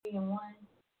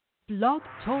Blog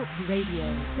Talk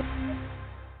Radio.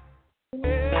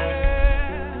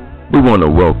 We want to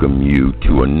welcome you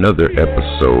to another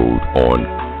episode on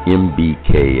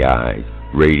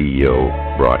MBKI Radio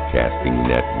Broadcasting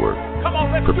Network.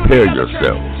 Prepare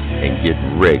yourselves and get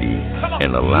ready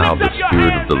and allow the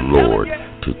Spirit of the Lord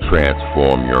to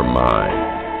transform your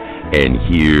mind. And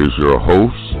here's your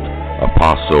host,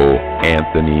 Apostle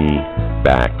Anthony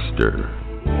Baxter.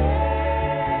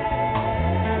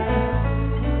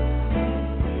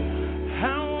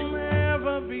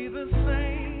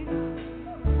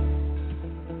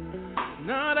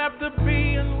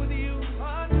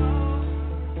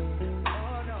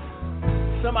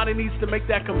 Somebody needs to make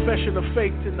that confession of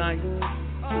faith tonight.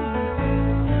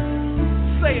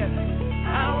 Say it.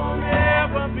 I will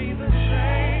never be the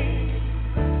same.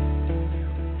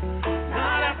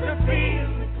 Not after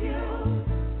being with you.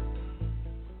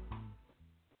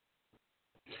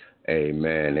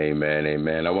 Amen, amen,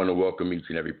 amen. I want to welcome each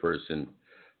and every person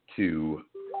to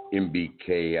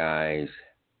MBKI's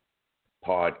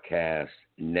podcast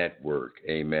network.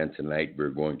 Amen. Tonight we're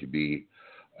going to be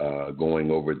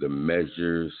going over the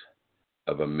measures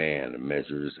of a man,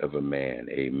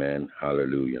 Amen.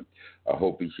 Hallelujah. I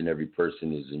hope each and every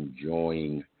person is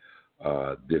enjoying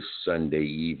this Sunday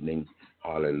evening.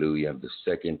 Hallelujah. The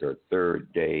second or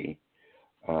third day,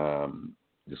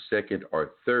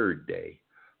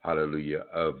 hallelujah,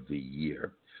 of the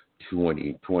year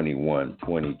 2021.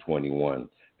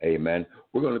 Amen.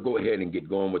 We're going to go ahead and get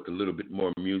going with a little bit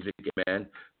more music, amen.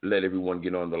 Let everyone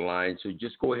get on the line. So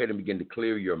just go ahead and begin to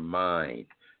clear your mind,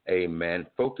 amen.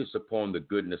 Focus upon the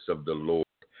goodness of the Lord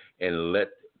and let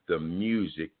the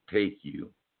music take you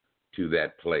to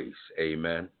that place,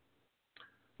 amen.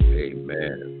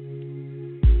 Amen.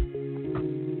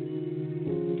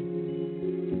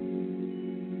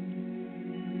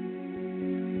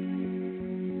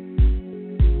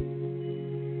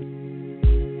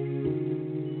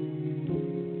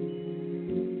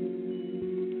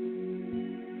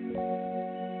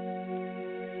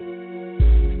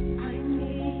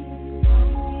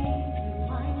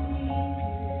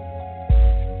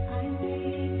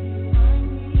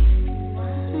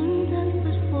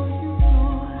 For you,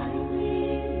 I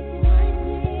need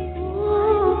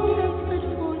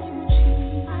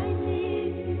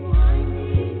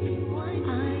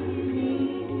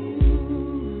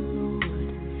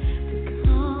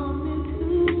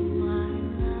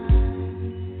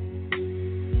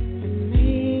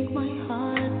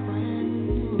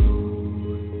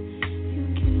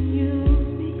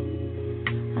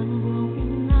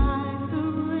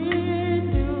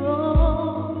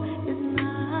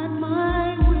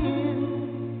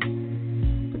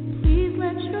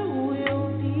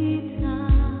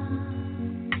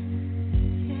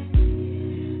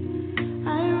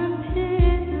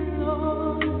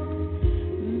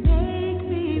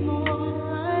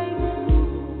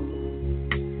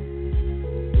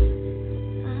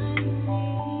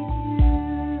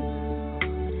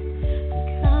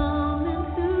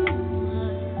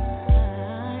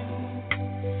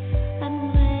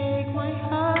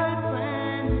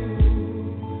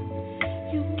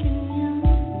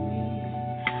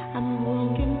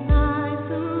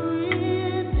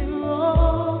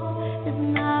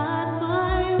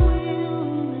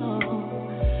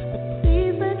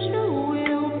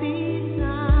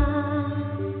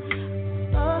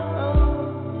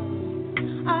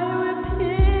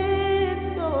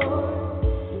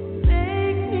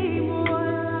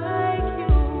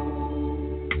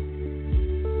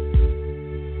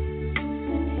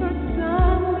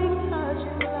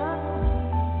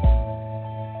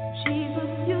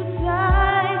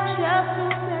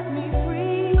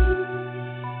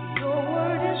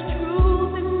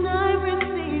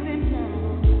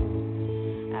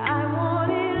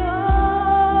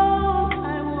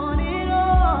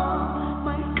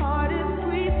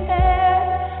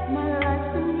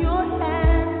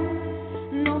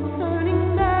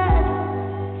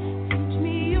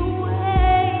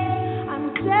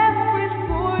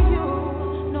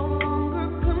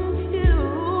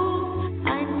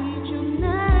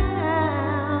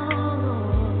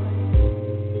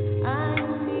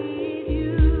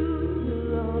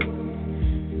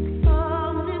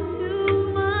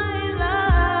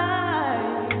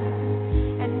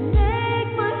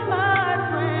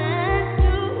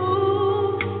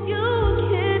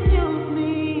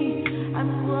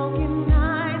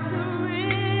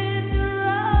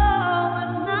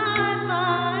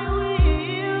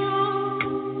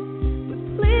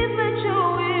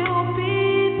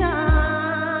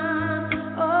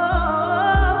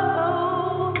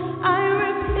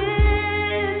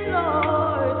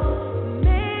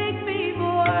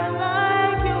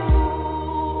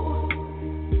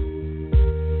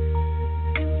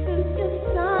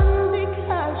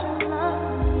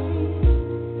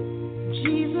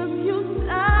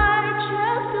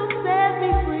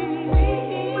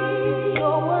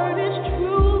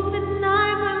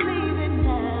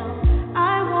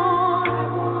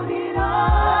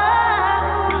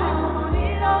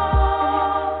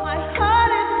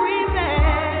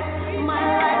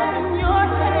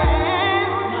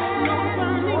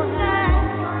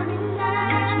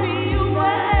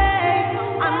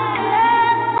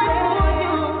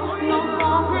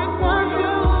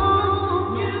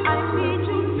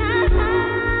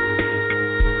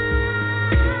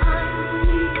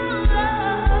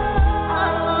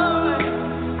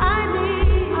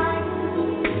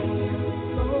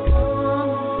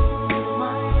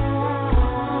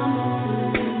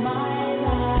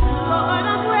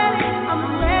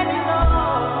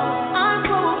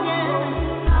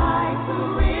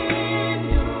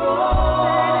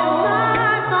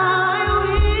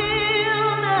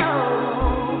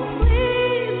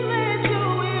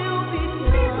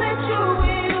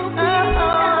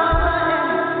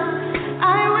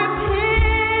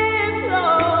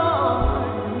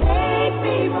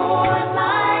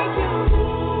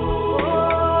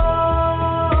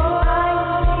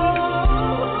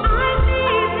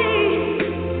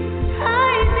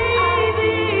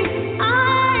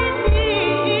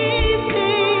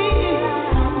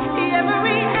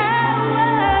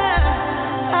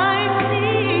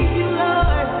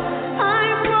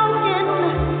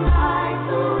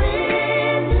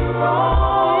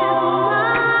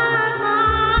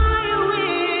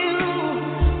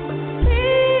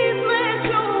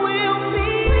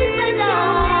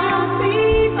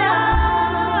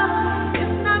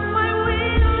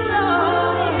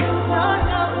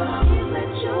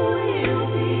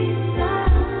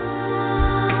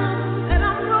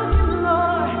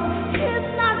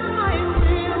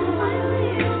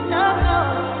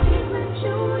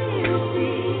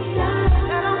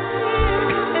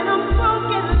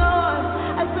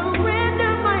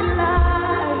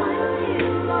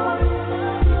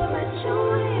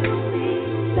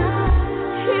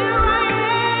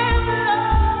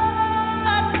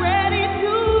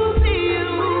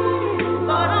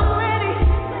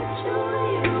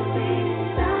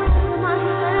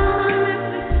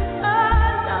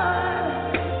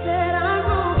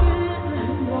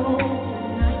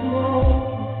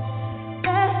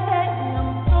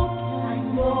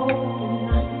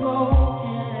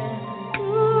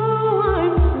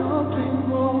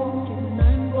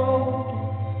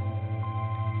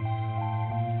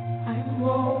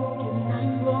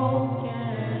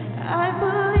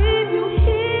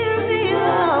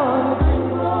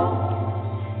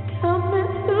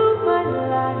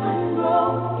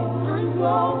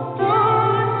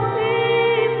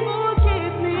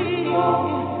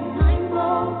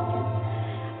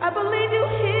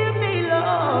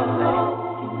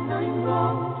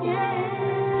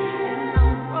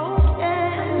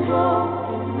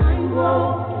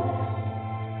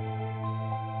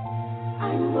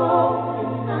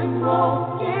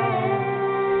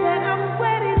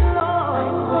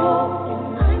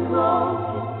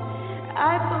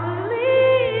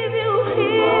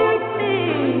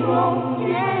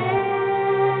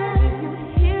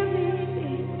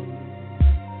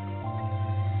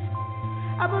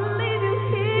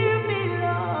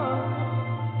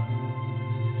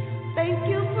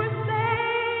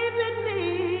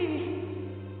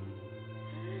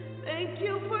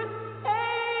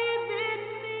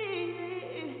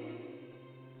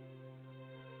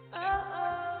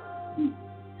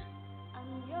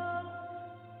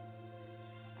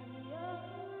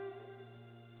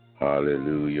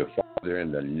Hallelujah. Father,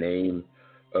 in the name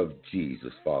of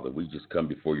Jesus, Father, we just come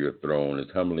before your throne as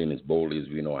humbly and as boldly as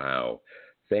we know how,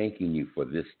 thanking you for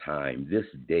this time, this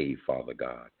day, Father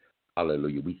God.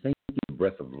 Hallelujah. We thank you for the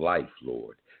breath of life,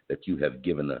 Lord, that you have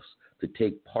given us to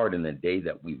take part in a day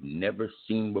that we've never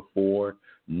seen before,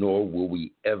 nor will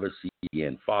we ever see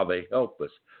again. Father, help us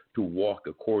to walk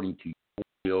according to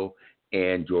your will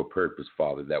and your purpose,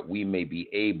 Father, that we may be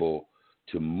able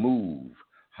to move,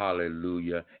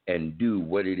 hallelujah, and do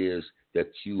what it is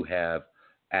that you have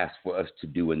asked for us to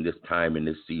do in this time, in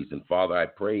this season. Father, I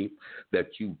pray that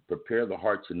you prepare the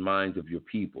hearts and minds of your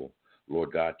people,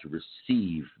 Lord God, to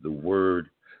receive the word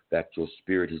that your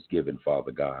Spirit has given,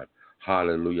 Father God.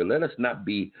 Hallelujah. Let us not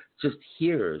be just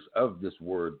hearers of this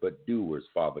word, but doers,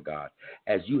 Father God.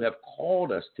 As you have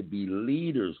called us to be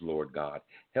leaders, Lord God,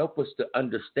 help us to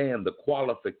understand the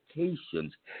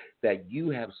qualifications that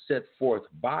you have set forth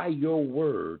by your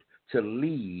word to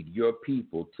lead your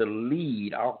people, to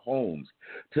lead our homes,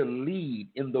 to lead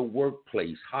in the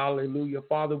workplace. Hallelujah.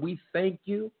 Father, we thank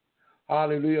you.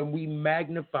 Hallelujah. And we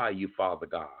magnify you, Father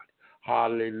God.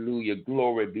 Hallelujah.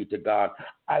 Glory be to God.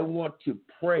 I want to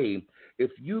pray.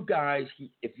 If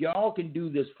y'all can do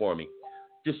this for me,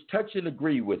 just touch and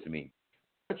agree with me.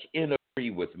 Touch and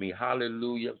agree with me.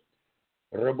 Hallelujah.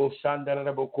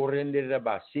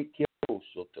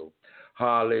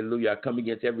 Hallelujah. I come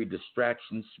against every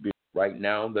distraction spirit right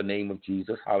now in the name of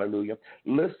Jesus. Hallelujah.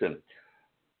 Listen,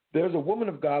 there's a woman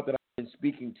of God that I've been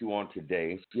speaking to on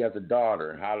today. She has a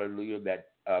daughter, hallelujah, that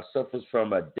suffers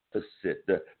from a deficit,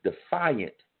 the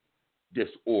defiant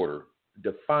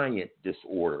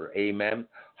disorder. Amen.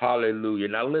 Hallelujah.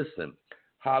 Now listen,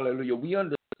 hallelujah. We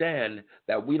understand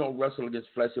that we don't wrestle against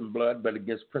flesh and blood, but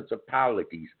against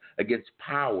principalities, against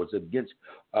powers, against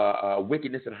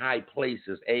wickedness in high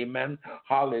places. Amen.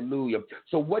 Hallelujah.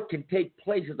 So what can take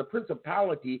place is the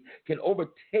principality can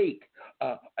overtake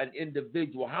an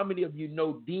individual. How many of you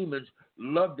know demons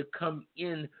love to come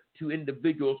in to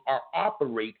individuals or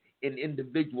operate in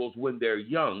individuals when they're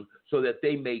young so that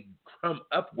they may come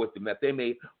up with them, that they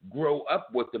may grow up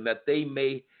with them, that they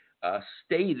may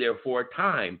stay there for a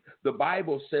time. The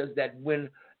Bible says that when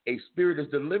a spirit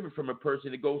is delivered from a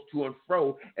person, it goes to and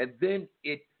fro, and then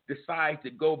it decides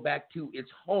to go back to its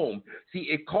home. See,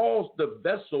 it calls the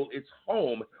vessel its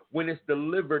home when it's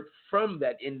delivered from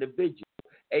that individual.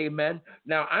 Amen.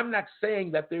 Now, I'm not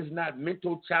saying that there's not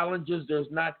mental challenges, there's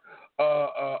not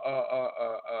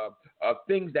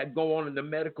things that go on in the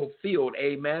medical field.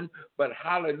 Amen. But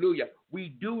hallelujah, we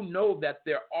do know that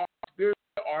there are spirits,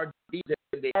 there are demons,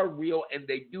 and they are real, and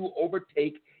they do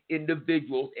overtake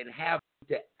individuals and have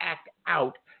to act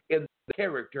out in the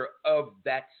character of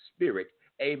that spirit.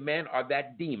 Amen. Or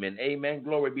that demon. Amen.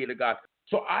 Glory be to God.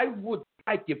 So I would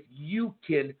like if you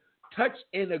can touch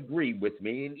and agree with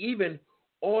me, and even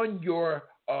on your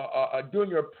during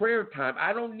your prayer time,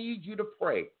 I don't need you to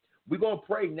pray. We're going to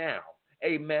pray now.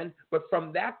 Amen. But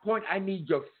from that point, I need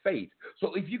your faith.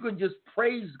 So if you can just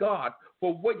praise God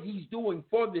for what he's doing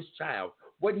for this child,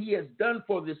 what he has done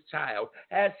for this child,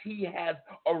 as he has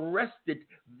arrested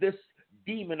this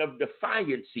demon of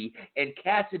defiancy and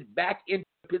cast it back into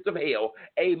the pits of hell.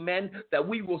 Amen. That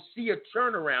we will see a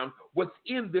turnaround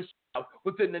within this child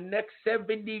within the next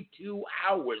 72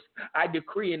 hours. I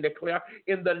decree and declare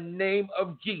in the name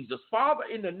of Jesus. Father,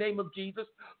 in the name of Jesus,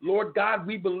 Lord God,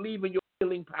 we believe in your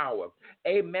healing power.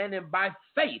 Amen. And by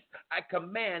faith, I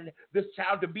command this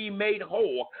child to be made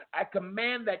whole. I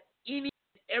command that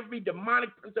every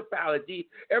demonic principality,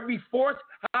 every force,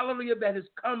 hallelujah, that has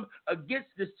come against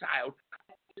this child,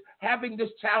 having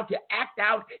this child to act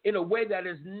out in a way that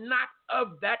is not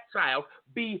of that child,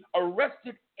 be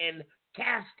arrested and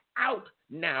cast out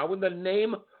now in the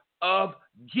name of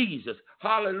Jesus.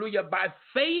 Hallelujah. By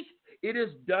faith, it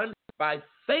is done. By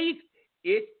faith,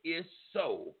 it is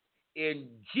so. In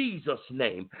Jesus'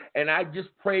 name. And I just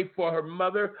pray for her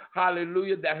mother,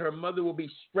 hallelujah, that her mother will be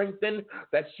strengthened,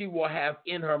 that she will have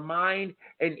in her mind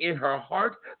and in her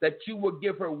heart, that you will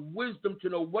give her wisdom to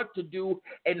know what to do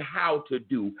and how to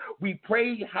do. We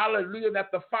pray, hallelujah, that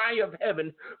the fire of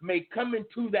heaven may come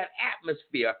into that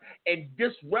atmosphere and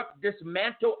disrupt,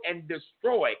 dismantle, and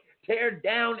destroy. Tear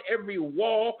down every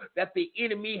wall that the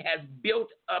enemy has built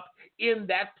up in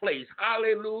that place.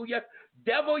 Hallelujah.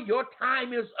 Devil, your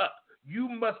time is up. You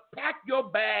must pack your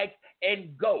bags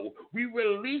and go. We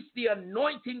release the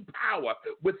anointing power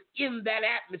within that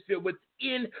atmosphere,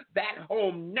 within that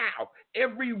home now.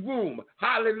 Every room,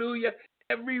 hallelujah,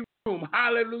 every room,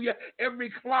 hallelujah,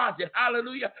 every closet,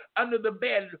 hallelujah, under the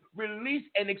bed, release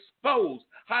and expose,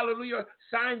 hallelujah,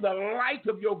 shine the light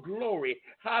of your glory,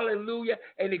 hallelujah,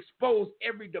 and expose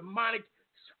every demonic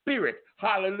spirit,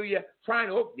 hallelujah, trying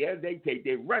to, oh, yeah,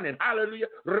 they're running, hallelujah,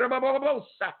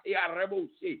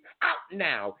 out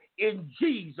now in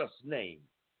Jesus' name.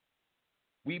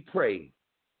 We pray.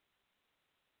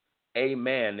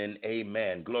 Amen and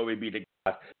amen. Glory be to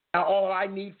God. Now, all I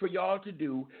need for y'all to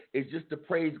do is just to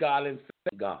praise God and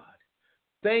thank God.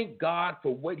 Thank God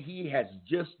for what he has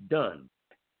just done.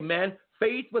 Amen.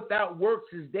 Faith without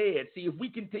works is dead. See, if we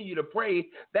continue to pray,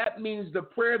 that means the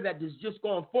prayer that is just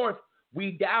going forth,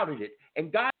 we doubted it.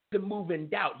 And God doesn't move in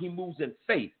doubt. He moves in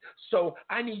faith. So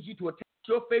I need you to attach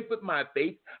your faith with my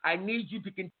faith. I need you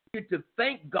to continue to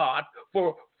thank God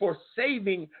for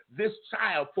saving this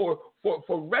child, for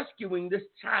rescuing this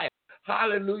child.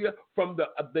 Hallelujah. From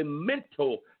the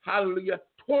mental, hallelujah,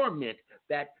 torment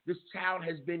that this child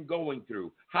has been going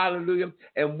through. Hallelujah.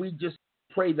 And we just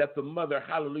pray that the mother,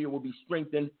 hallelujah, will be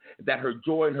strengthened, that her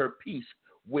joy and her peace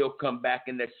will come back,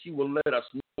 and that she will let us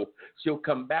know. She'll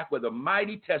come back with a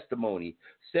mighty testimony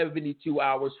 72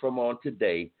 hours from on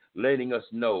today, letting us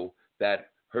know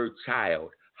that her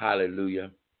child,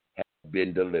 hallelujah, has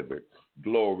been delivered.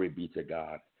 Glory be to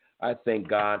God. I thank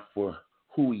God for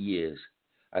who he is.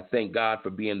 I thank God for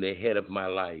being the head of my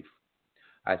life.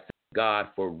 I thank God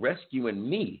for rescuing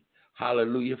me,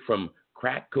 hallelujah, from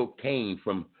crack cocaine,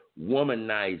 from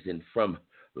womanizing, from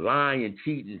lying,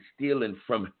 cheating, stealing,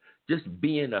 from just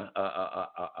being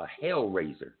a hell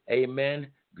raiser. Amen.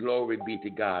 Glory be to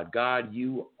God. God,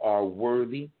 you are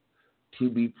worthy to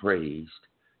be praised.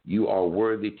 You are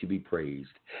worthy to be praised.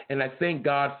 And I thank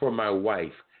God for my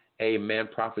wife. Amen.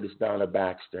 Prophetess Donna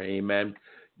Baxter. Amen.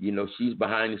 You know, she's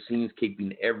behind the scenes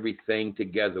keeping everything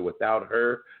together. Without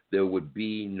her, there would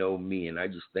be no me. And I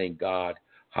just thank God,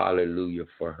 hallelujah,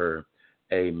 for her.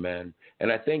 Amen.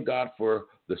 And I thank God for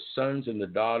the sons and the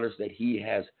daughters that he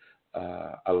has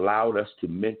allowed us to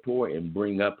mentor and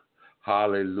bring up,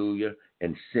 hallelujah,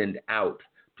 and send out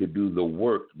to do the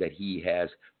work that he has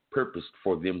purposed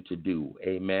for them to do.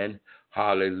 Amen.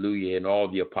 Hallelujah. And all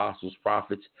the apostles,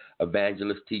 prophets,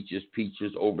 evangelists, teachers,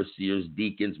 preachers, overseers,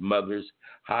 deacons, mothers,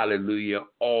 hallelujah,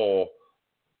 all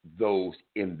those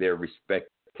in their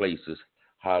respective places.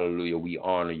 Hallelujah. We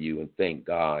honor you and thank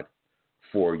God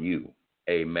for you.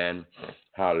 Amen.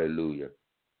 Hallelujah.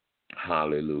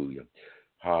 Hallelujah.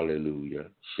 Hallelujah.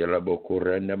 Shalabo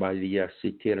korenda maria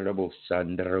sitirabo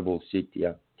sandarabo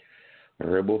sitia.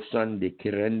 Rebo sande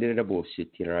kirende rabo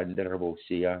sitirande rabo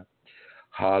sia.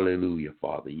 Hallelujah,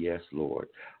 Father. Yes, Lord.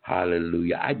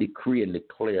 Hallelujah. I decree and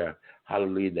declare,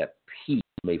 hallelujah, that peace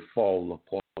may fall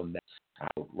upon that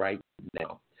child right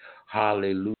now.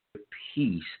 Hallelujah.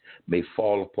 Peace may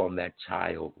fall upon that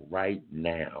child right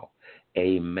now.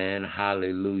 Amen.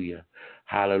 Hallelujah.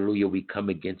 Hallelujah. We come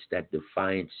against that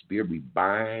defiant spirit. We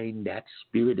bind that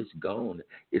spirit. It's gone.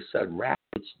 It's a wrap.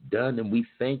 It's done. And we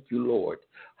thank you, Lord.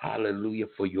 Hallelujah,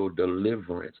 for your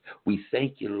deliverance. We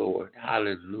thank you, Lord.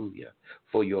 Hallelujah,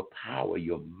 for your power,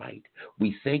 your might.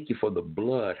 We thank you for the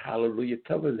blood. Hallelujah.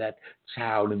 Cover that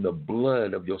child in the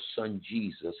blood of your son,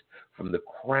 Jesus, from the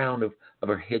crown of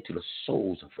her head to the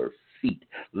soles of her feet.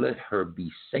 Let her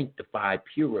be sanctified,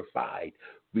 purified,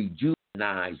 rejuvenated,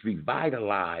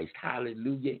 revitalized.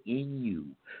 Hallelujah, in you.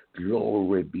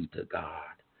 Glory be to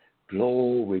God.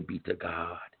 Glory be to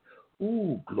God.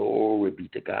 Ooh, glory be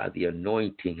to God. The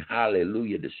anointing,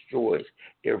 hallelujah, destroys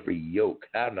every yoke.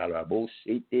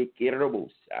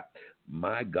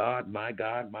 My God, my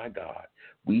God, my God.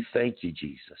 We thank you,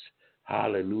 Jesus.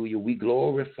 Hallelujah. We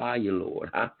glorify you,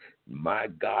 Lord. My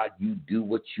God, you do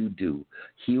what you do.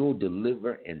 Heal,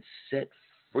 deliver, and set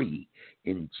free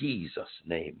in Jesus'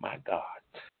 name, my God.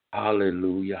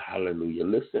 Hallelujah, hallelujah.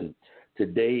 Listen,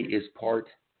 today is part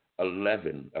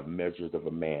 11 of Measures of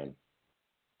a Man.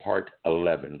 Part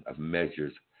 11 of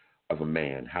Measures of a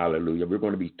Man. Hallelujah. We're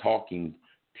going to be talking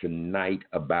tonight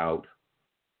about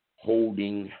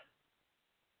holding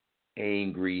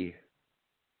anger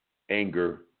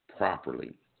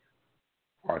properly.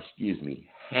 Or,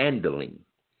 handling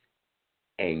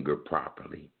anger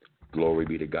properly. Glory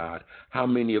be to God. How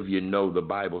many of you know the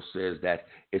Bible says that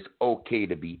it's okay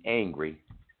to be angry,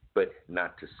 but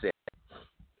not to sin?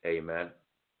 Amen.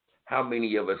 How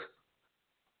many of us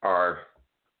are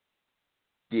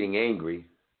getting angry,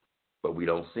 but we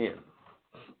don't sin?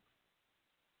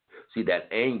 See, that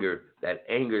anger that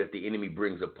the enemy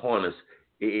brings upon us,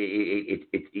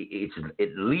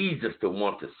 it leads us to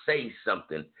want to say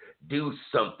something, do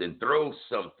something, throw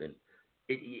something.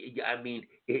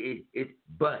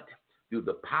 But through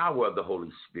the power of the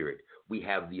Holy Spirit, we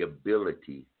have the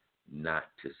ability not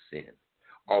to sin.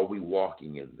 Are we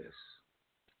walking in this?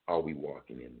 Are we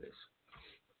walking in this?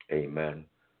 Amen.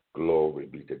 Glory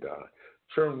be to God.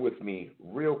 Turn with me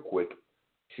real quick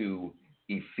to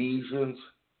Ephesians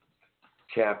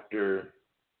chapter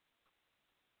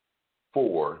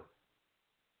 4.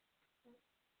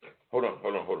 Hold on.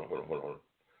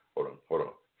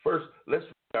 First, let's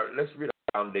read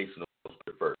our foundational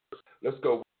scripture first. Let's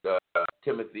go with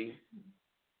Timothy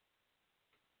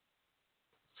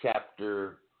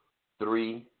chapter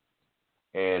 3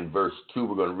 and verse 2.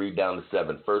 We're going to read down to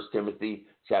 7. 1 Timothy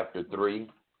chapter 3,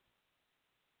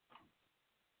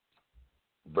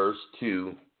 verse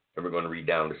 2, and we're going to read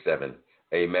down to 7.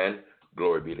 Amen.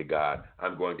 Glory be to God.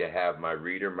 I'm going to have my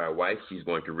reader, my wife, she's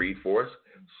going to read for us.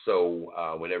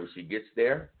 So whenever she gets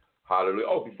there, hallelujah.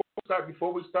 Oh,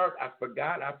 before we start, I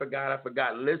forgot.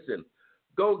 Listen,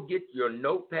 go get your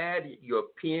notepad, your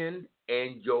pen,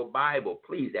 and your Bible.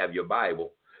 Please have your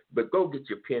Bible, but go get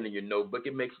your pen and your notebook.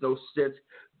 It makes no sense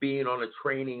being on a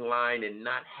training line and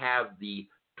not have the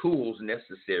tools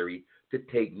necessary to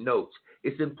take notes.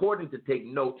 It's important to take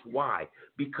notes. Why?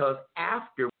 Because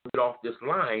after we get off this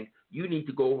line, you need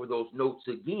to go over those notes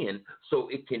again so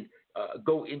it can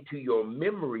go into your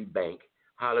memory bank,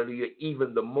 hallelujah,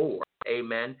 even the more.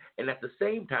 Amen. And at the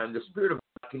same time, the Spirit of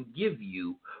God can give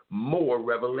you more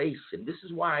revelation. This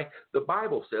is why the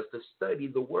Bible says to study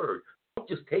the Word. Don't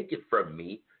just take it from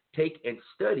me. Take and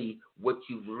study what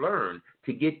you've learned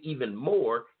to get even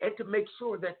more and to make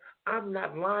sure that I'm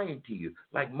not lying to you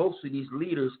like most of these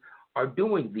leaders are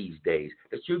doing these days,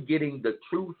 that you're getting the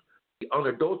truth, the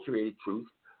unadulterated truth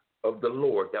of the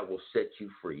Lord that will set you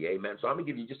free. Amen. So I'm going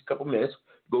to give you just a couple minutes.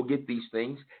 Go get these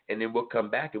things, and then we'll come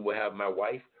back and we'll have my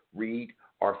wife read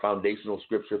our foundational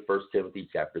scripture, 1 Timothy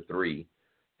chapter 3,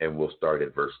 and we'll start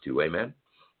at verse 2. Amen.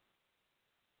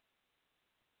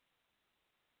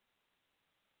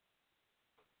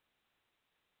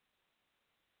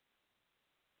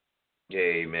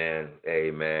 Amen.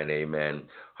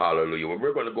 Hallelujah. Well,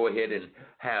 we're going to go ahead and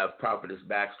have Prophetess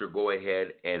Baxter go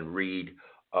ahead and read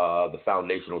the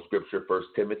foundational scripture, 1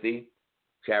 Timothy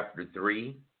chapter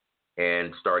 3,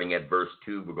 and starting at verse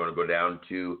 2, we're going to go down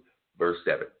to verse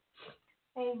 7.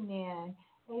 Amen.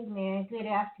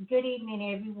 Good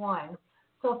evening, everyone.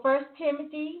 So 1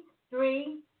 Timothy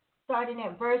 3, starting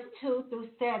at verse 2 through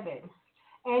 7.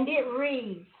 And it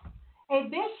reads, a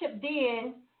bishop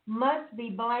then must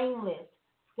be blameless,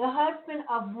 the husband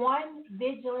of one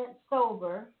vigilant,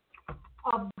 sober,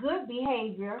 of good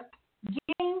behavior,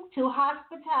 giving to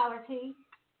hospitality,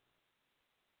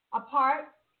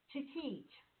 apart to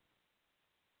teach,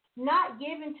 not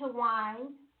given to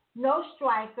wine, no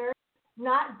striker,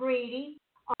 not greedy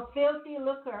of filthy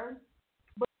lucre,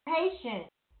 but patient,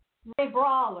 a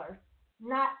brawler,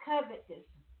 not covetous,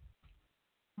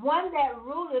 one that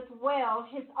ruleth well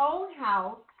his own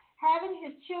house, having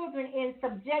his children in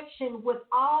subjection with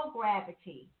all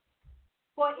gravity.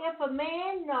 For if a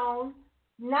man know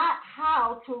not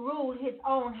how to rule his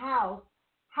own house,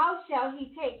 how shall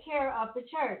he take care of the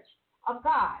church of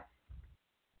God?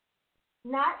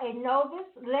 Not a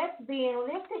novice, lest being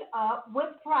lifted up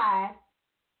with pride,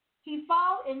 he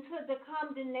fall into the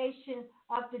condemnation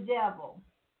of the devil.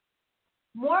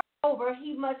 Moreover,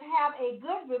 he must have a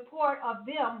good report of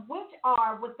them which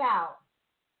are without,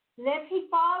 lest he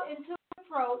fall into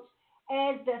reproach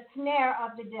as the snare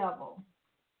of the devil.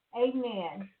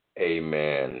 Amen.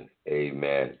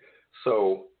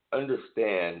 So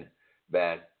understand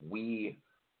that we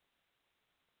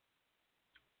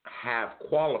have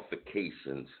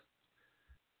qualifications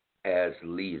as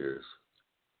leaders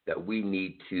that we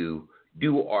need to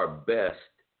do our best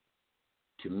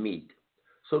to meet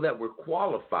so that we're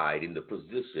qualified in the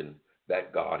position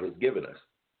that God has given us.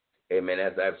 Amen.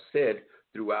 As I've said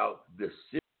throughout this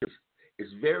series,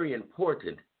 it's very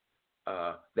important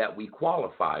that we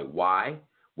qualify. Why?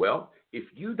 Well,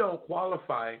 if you don't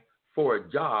qualify for a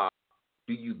job,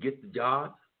 do you get the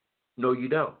job? No, you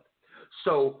don't.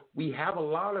 So we have a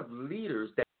lot of leaders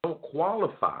that don't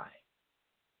qualify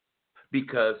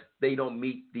because they don't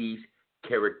meet these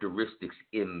characteristics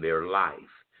in their life.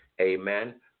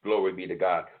 Amen. Glory be to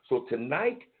God. So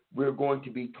tonight we're going to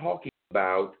be talking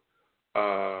about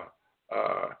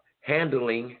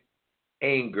handling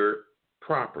anger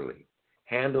properly.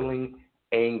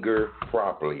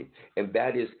 And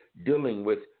that is dealing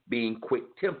with being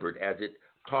quick-tempered, as it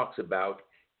talks about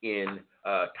in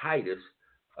Titus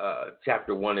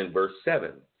chapter 1 and verse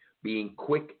 7, being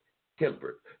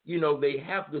quick-tempered. You know, they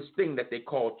have this thing that they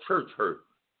call church hurt.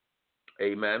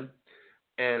 Amen.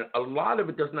 And a lot of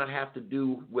it does not have to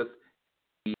do with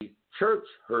the church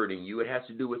hurting you. It has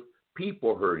to do with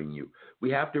people hurting you. We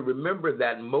have to remember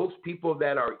that most people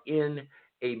that are in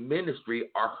a ministry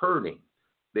are hurting.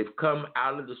 They've come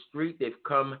out of the street. They've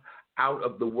come out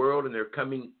of the world, and they're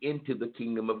coming into the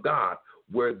kingdom of God.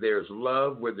 where there's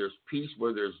love, where there's peace,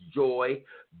 where there's joy,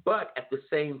 but at the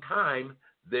same time,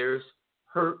 there's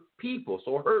hurt people.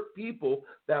 So hurt people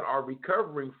that are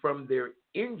recovering from their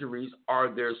injuries or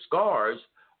their scars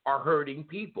are hurting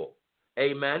people.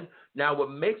 Amen. Now,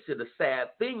 what makes it a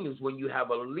sad thing is when you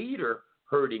have a leader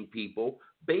hurting people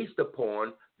based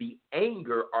upon the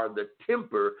anger or the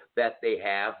temper that they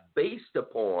have based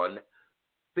upon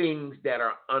things that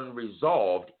are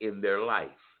unresolved in their life.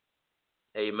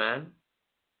 Amen.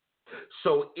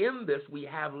 So in this, we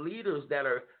have leaders that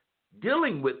are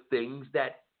dealing with things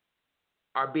that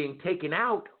are being taken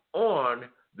out on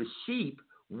the sheep,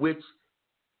 which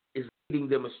is leading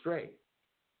them astray,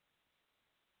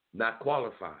 not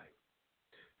qualified.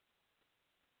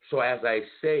 So as I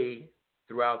say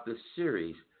throughout this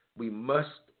series, we must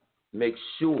make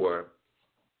sure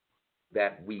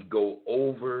that we go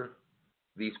over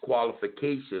these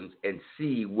qualifications and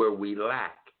see where we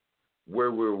lack,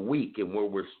 where we're weak and where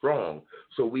we're strong,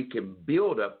 so we can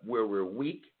build up where we're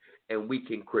weak and we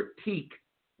can critique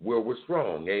where we're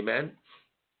strong. Amen?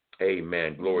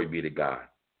 Amen. Glory be to God.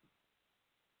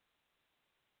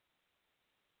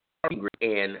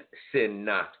 And sin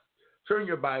not. Turn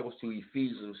your Bibles to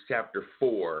Ephesians chapter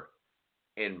 4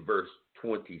 and verse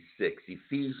 26.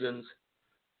 Ephesians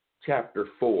chapter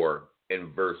 4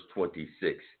 and verse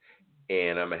 26.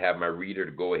 And I'm going to have my reader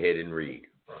to go ahead and read.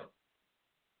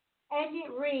 And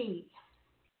it reads,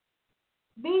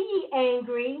 Be ye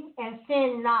angry and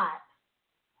sin not.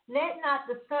 Let not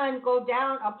the sun go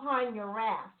down upon your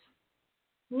wrath,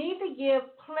 neither give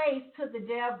place to the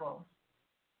devil.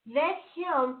 Let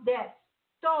him that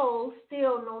stole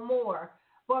steal no more,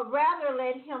 but rather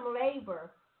let him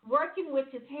labor, working with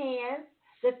his hands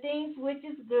the things which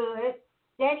is good,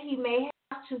 that he may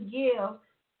have to give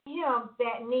him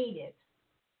that needeth.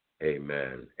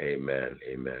 Amen, amen,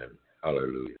 amen.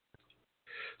 Hallelujah.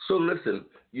 So listen,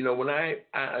 when I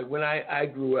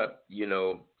grew up,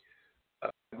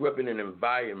 I grew up in an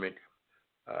environment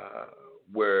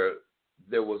where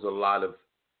there was a lot of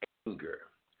anger.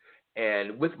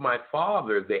 And with my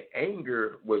father, the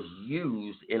anger was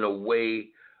used in a way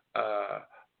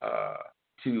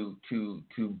to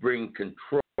bring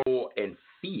control and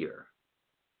fear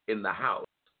in the house.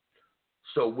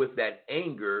 So with that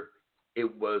anger,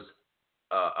 it was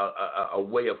a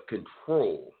way of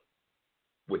control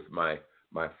with my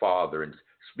father, and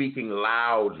speaking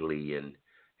loudly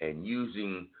and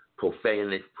using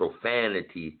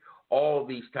profanity. All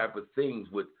these type of things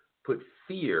would put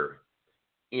fear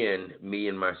in me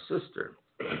and my sister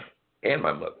and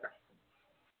my mother.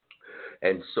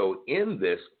 And so in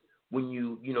this, when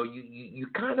you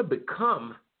kind of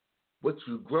become what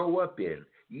you grow up in.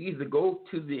 You either go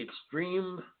to the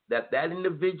extreme that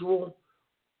individual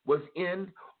was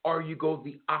in, or you go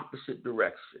the opposite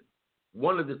direction.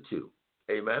 One of the two.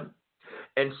 Amen.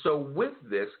 And so with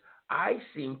this, I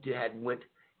seem to have went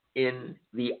in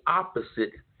the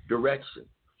opposite direction.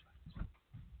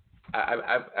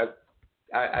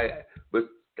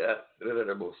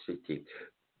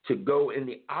 To go in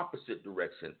the opposite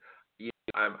direction.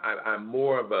 I'm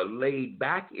more of a laid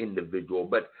back individual,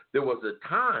 but there was a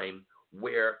time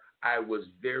where I was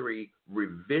very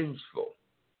revengeful.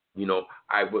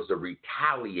 I was a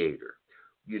retaliator.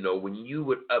 When you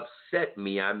would upset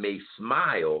me, I may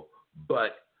smile,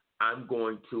 but I'm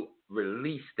going to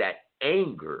release that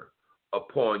anger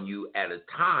upon you at a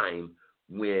time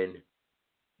when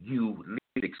you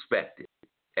least expect it.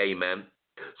 Amen.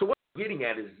 So what I'm getting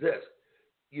at is this,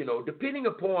 depending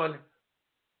upon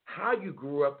how you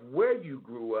grew up, where you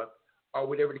grew up, or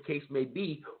whatever the case may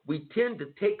be, we tend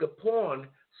to take upon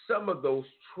some of those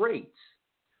traits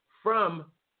from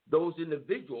those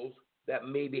individuals that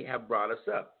maybe have brought us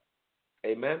up.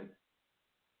 Amen.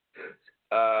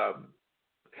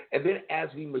 And then as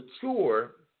we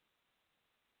mature,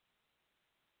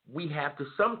 we have to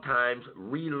sometimes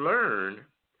relearn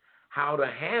how to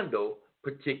handle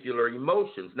particular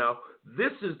emotions. Now,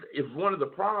 this is one of the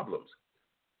problems.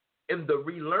 In the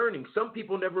relearning, some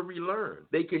people never relearn.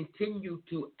 They continue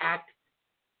to act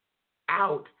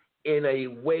out in a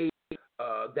way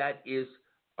that is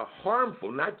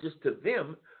harmful, not just to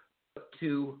them, but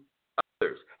to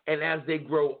others. And as they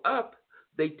grow up,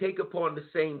 they take upon the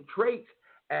same traits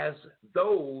as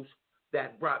those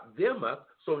that brought them up.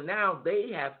 So now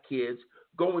they have kids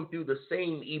going through the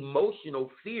same emotional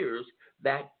fears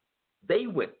that they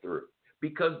went through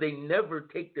because they never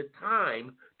take the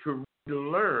time to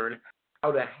learn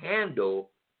how to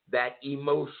handle that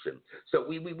emotion. So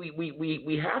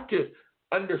we have to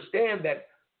understand that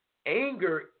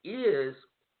anger is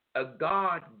a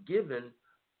God-given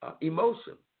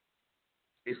emotion.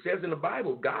 It says in the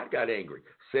Bible, God got angry.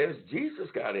 Says Jesus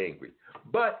got angry.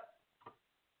 But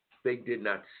they did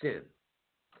not sin.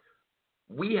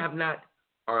 We have not,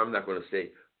 or I'm not going to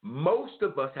say, most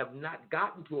of us have not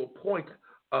gotten to a point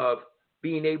of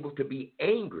being able to be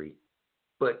angry,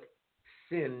 but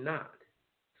sin not.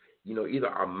 You know, either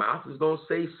our mouth is going to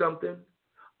say something,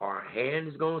 our hand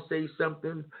is going to say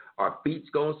something, our feet's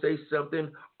going to say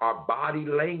something, our body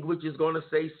language is going to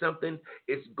say something.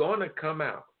 It's going to come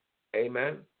out,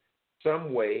 amen,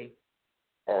 some way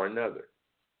or another.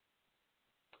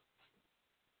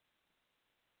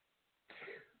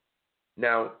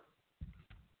 Now,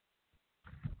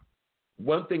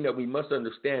 one thing that we must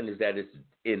understand is that it's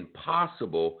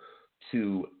impossible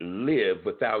to live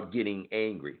without getting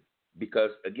angry.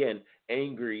 Because, again,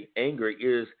 anger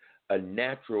is a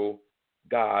natural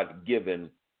God-given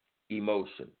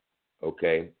emotion,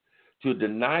 okay? To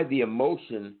deny the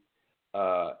emotion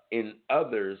in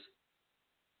others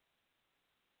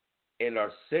and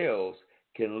ourselves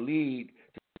can lead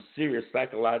to serious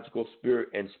psychological,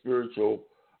 spiritual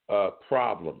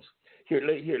problems. Here,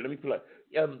 let me pull up.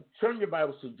 Turn your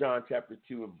Bibles to John chapter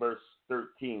 2 and verse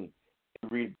 13.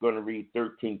 We're going to read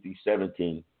 13 through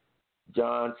 17.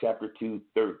 John chapter 2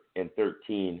 and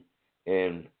 13,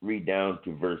 and read down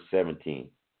to verse 17.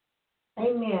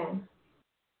 Amen.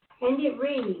 And it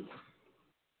reads,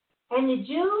 and the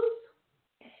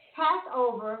Jews'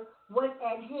 Passover was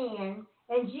at hand,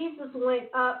 and Jesus went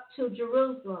up to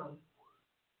Jerusalem,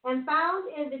 and found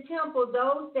in the temple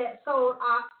those that sold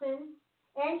oxen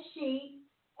and sheep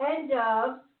and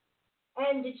doves,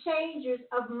 and the changers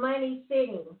of money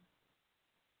sitting.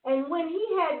 And when he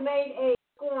had made a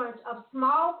scourge of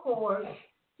small cords,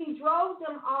 he drove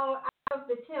them all out of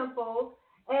the temple,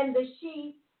 and the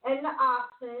sheep and the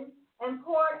oxen, and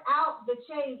poured out the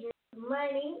changers'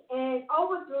 money, and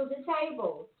overthrew the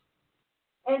tables,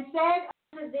 and said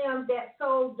unto them that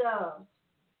sold doves,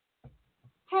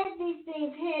 take these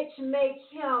things hence,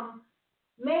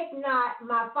 make not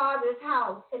my Father's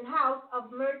house an house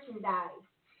of merchandise.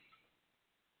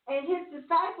 And his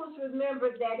disciples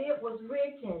remembered that it was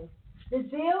written, the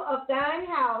zeal of thine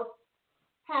house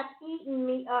hath eaten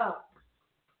me up.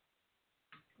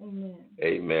 Amen.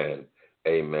 Amen.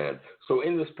 Amen. So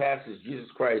in this passage, Jesus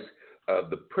Christ,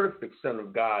 the perfect Son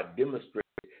of God, demonstrated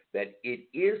that it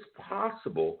is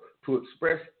possible to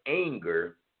express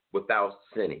anger without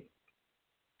sinning.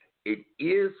 It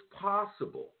is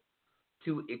possible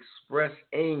to express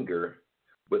anger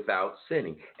without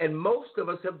sinning. And most of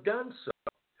us have done so.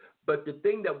 But the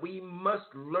thing that we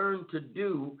must learn to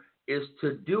do is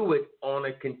to do it on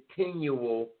a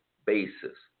continual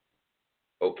basis.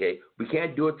 Okay? We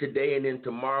can't do it today and then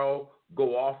tomorrow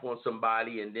go off on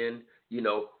somebody, and then,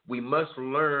 we must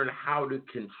learn how to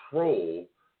control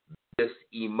this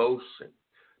emotion.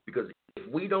 Because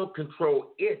if we don't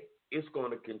control it, it's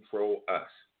going to control us.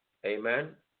 Amen?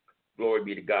 Glory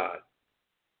be to God.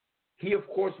 He, of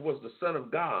course, was the Son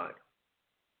of God.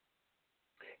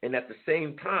 And at the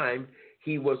same time,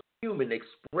 he was human,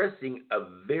 expressing a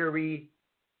very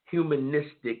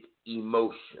humanistic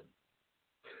emotion.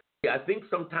 I think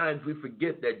sometimes we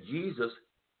forget that Jesus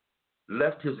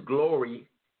left his glory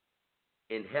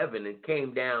in heaven and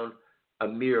came down a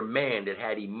mere man that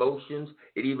had emotions.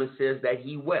 It even says that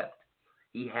he wept.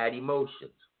 He had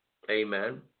emotions.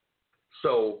 Amen.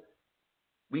 So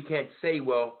we can't say,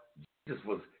 well,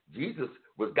 Jesus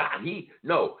was God.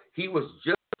 He was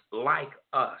just like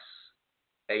us.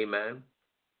 Amen.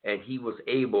 And he was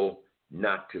able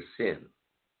not to sin.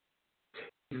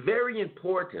 It's very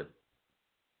important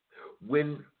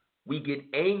when we get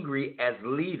angry as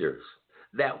leaders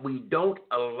that we don't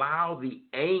allow the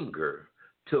anger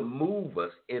to move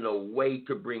us in a way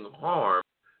to bring harm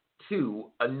to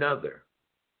another.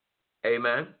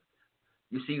 Amen.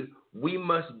 You see, we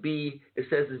must be, it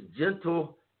says, as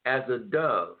gentle as a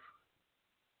dove.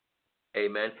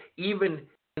 Amen. Even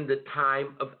in the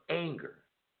time of anger.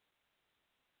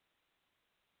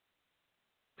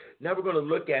 Now we're going to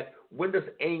look at, when does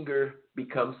anger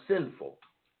become sinful?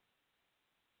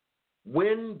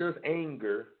 When does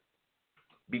anger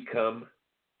become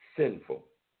sinful?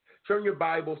 Turn your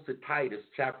Bibles to Titus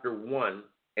chapter 1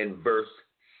 and verse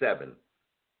 7.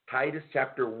 Titus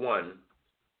chapter 1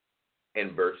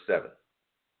 and verse 7.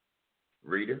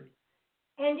 Reader.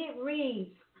 And it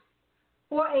reads,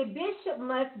 for a bishop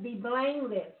must be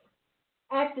blameless,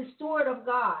 as the steward of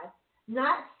God,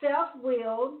 not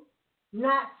self-willed,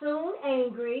 not soon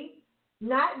angry,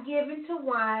 not given to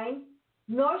wine,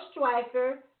 nor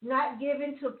striker, not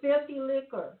given to filthy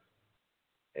liquor.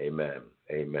 Amen.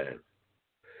 Amen.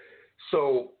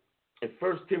 So in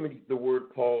 1 Timothy, the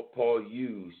word Paul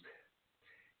used,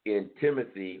 in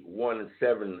Timothy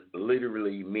 1:7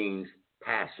 literally means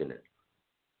passionate.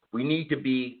 We need to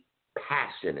be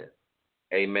passionate.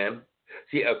 Amen.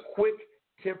 See, a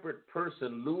quick-tempered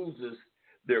person loses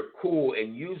their cool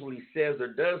and usually says or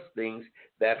does things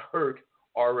that hurt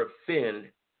or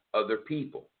offend other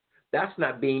people. That's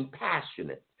not being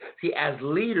passionate. See, as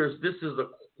leaders, this is a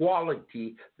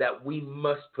quality that we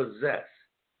must possess,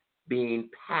 being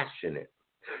passionate.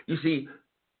 You see,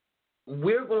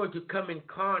 we're going to come in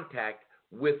contact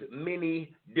with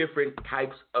many different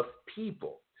types of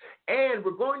people. And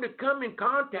we're going to come in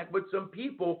contact with some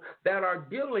people that are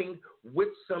dealing with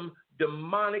some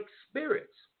demonic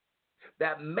spirits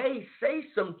that may say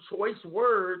some choice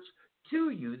words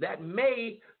to you, that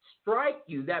may strike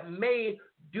you, that may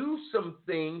do some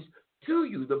things to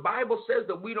you. The Bible says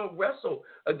that we don't wrestle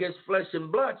against flesh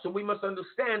and blood, so we must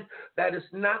understand that it's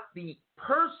not the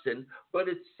person, but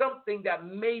it's something that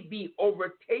may be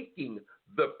overtaking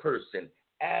the person,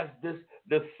 as this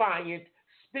defiant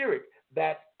spirit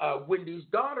that Wendy's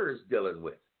daughter is dealing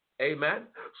with. Amen.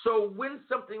 So when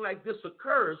something like this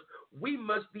occurs, we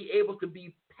must be able to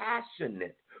be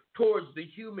passionate towards the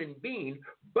human being,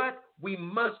 but we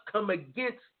must come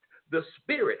against the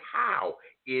spirit. How?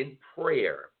 In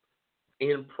prayer.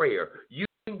 In prayer.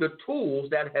 Using the tools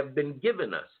that have been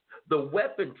given us, the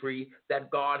weaponry that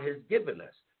God has given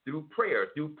us through prayer,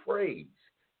 through praise.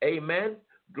 Amen.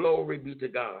 Glory be to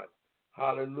God.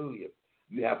 Hallelujah.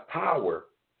 You have power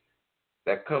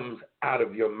that comes out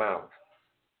of your mouth.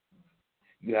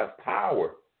 You have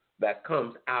power that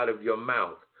comes out of your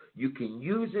mouth. You can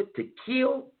use it to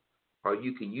kill, or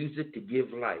you can use it to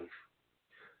give life.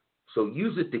 So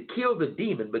use it to kill the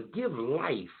demon, but give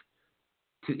life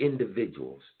to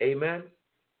individuals. Amen.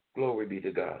 Glory be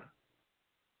to God.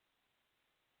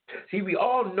 See, we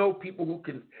all know people who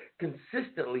can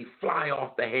consistently fly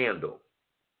off the handle.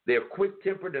 They're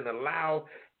quick-tempered and allow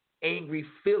angry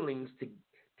feelings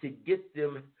to get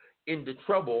them into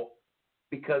trouble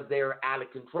because they're out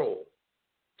of control.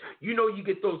 You know, you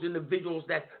get those individuals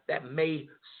that may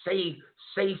say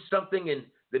something, and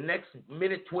the next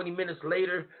minute, 20 minutes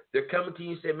later, they're coming to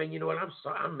you and say, man, you know what, I'm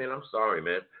sorry,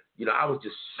 man. You know, I was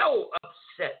just so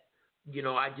upset. You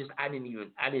know, I didn't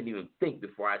even think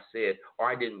before I said, or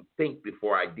I didn't think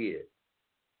before I did.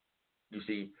 You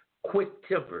see,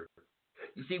 quick-tempered.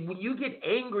 You see, when you get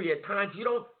angry at times, you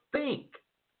don't think.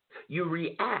 You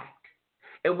react.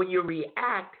 And when you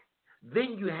react,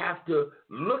 then you have to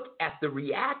look at the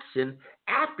reaction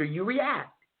after you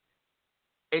react.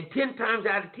 And 10 times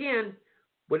out of 10,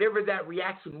 whatever that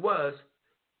reaction was,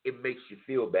 it makes you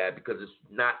feel bad because it's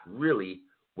not really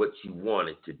what you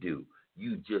wanted to do.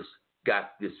 You just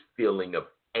got this feeling of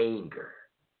anger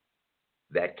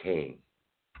that came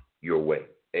your way.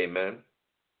 Amen.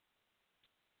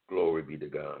 Glory be to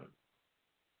God.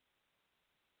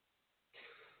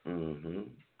 Mm-hmm.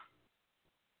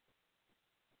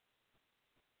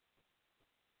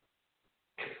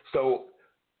 So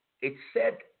it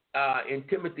said in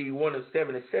Timothy 1:7,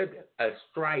 it said a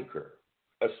striker.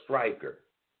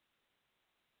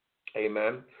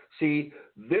 Amen. See,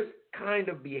 this kind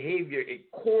of behavior, it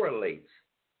correlates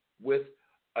with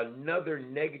another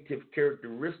negative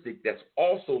characteristic that's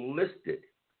also listed,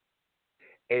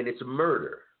 and it's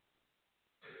murder.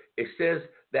 It says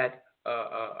that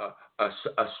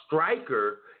a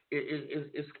striker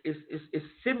is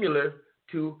similar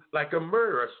to like a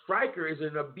murderer. A striker is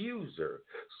an abuser,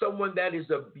 someone that is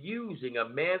abusing, a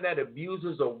man that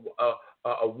abuses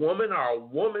a woman, or a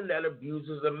woman that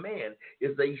abuses a man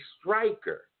is a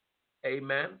striker.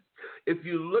 Amen. If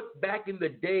you look back in the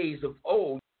days of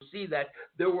old, you see that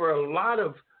there were a lot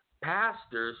of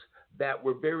pastors that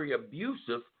were very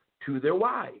abusive to their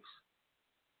wives.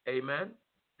 Amen.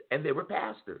 And they were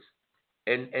pastors.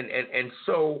 And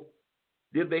so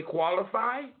did they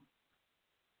qualify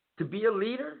to be a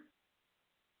leader?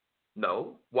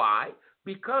 No. Why?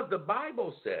 Because the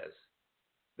Bible says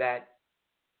that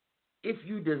if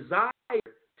you desire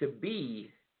to be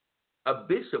a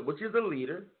bishop, which is a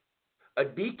leader, a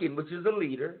deacon, which is a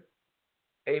leader,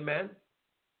 amen,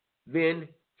 then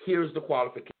here's the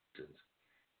qualifications.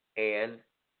 And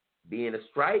being a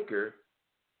striker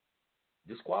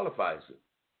disqualifies you.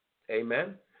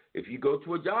 Amen. If you go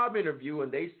to a job interview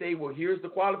and they say, well, here's the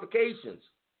qualifications,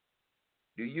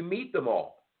 do you meet them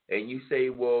all? And you say,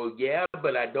 well, yeah,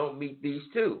 but I don't meet these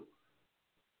two.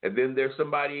 And then there's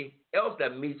somebody else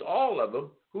that meets all of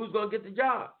them. Who's going to get the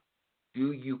job?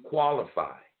 Do you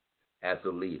qualify as a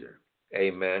leader?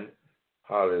 Amen.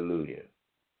 Hallelujah.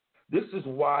 This is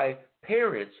why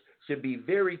parents should be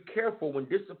very careful when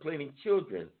disciplining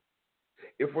children.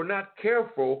 If we're not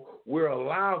careful, we'll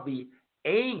allow the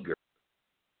anger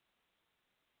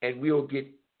and we'll get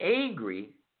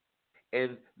angry,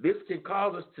 and this can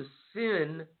cause us to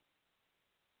sin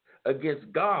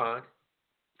against God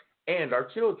and our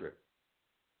children.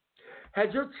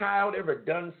 Has your child ever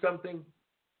done something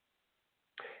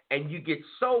and you get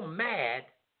so mad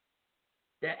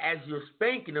that as you're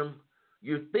spanking them,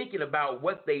 you're thinking about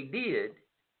what they did,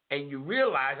 and you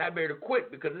realize I better quit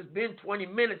because it's been 20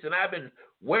 minutes and I've been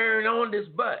wearing on this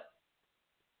butt?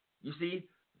 You see,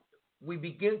 we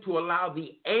begin to allow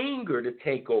the anger to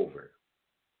take over,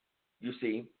 you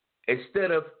see,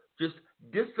 instead of just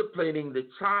disciplining the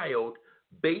child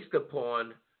based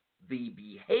upon the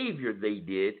behavior they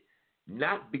did,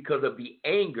 not because of the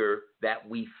anger that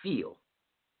we feel.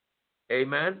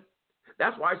 Amen?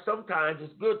 That's why sometimes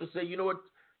it's good to say, you know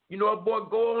what, boy,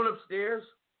 go on upstairs.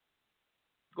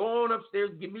 Go on upstairs,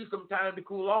 give me some time to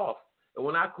cool off. And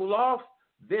when I cool off,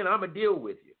 then I'm going to deal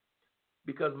with you.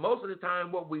 Because most of the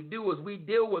time what we do is we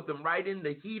deal with them right in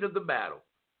the heat of the battle.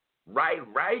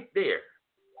 Right there.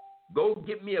 Go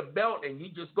get me a belt and you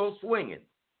just go swinging.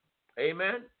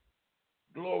 Amen?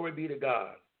 Glory be to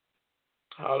God.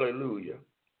 Hallelujah.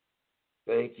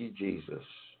 Thank you, Jesus.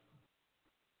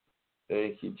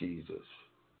 Thank you, Jesus.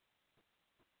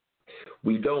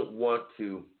 We don't want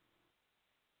to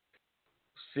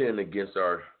sin against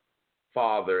our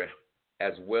Father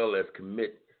as well as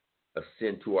commit a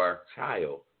sin to our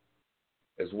child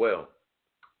as well.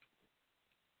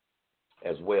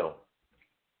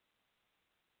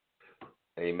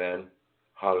 Amen.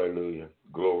 Hallelujah.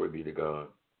 Glory be to God.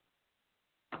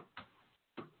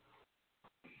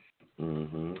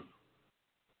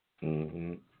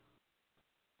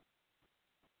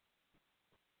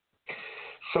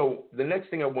 So the next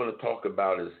thing I want to talk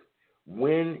about is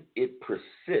when it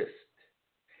persists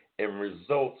and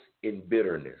results in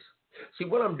bitterness. See,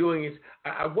 what I'm doing is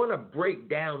I want to break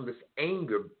down this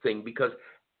anger thing because,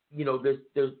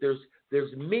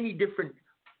 there's many different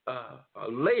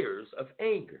layers of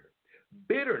anger.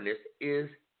 Bitterness is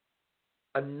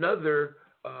another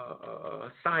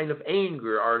sign of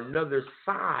anger or another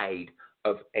side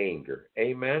of anger.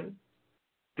 Amen?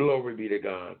 Glory be to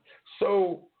God.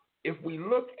 So if we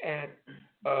look at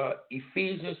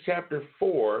Ephesians chapter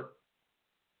 4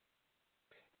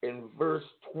 in verse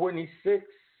 26,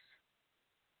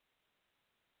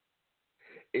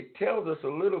 it tells us a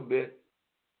little bit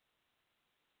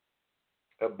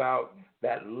about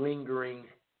that lingering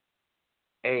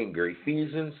anger.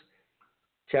 Ephesians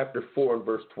chapter 4 and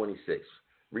verse 26.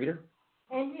 Reader?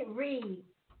 And it reads,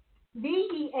 Be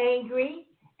ye angry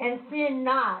and sin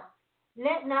not.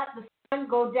 Let not the sun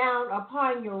go down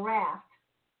upon your wrath.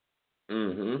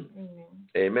 Amen.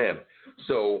 Amen.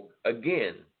 So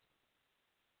again,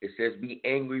 it says, be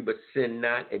angry but sin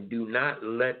not, and do not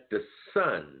let the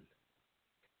sun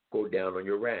go down on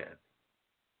your wrath.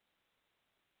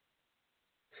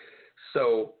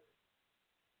 So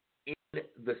in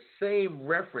the same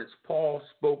reference, Paul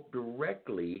spoke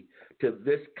directly to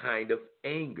this kind of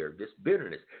anger, this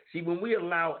bitterness. See, when we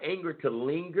allow anger to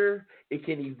linger, it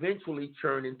can eventually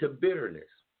turn into bitterness.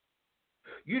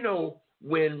 You know,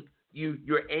 when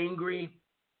you're angry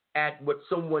at what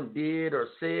someone did or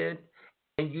said,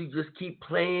 and you just keep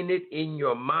playing it in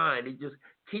your mind, it just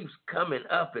keeps coming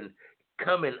up and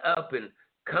coming up and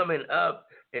coming up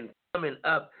and coming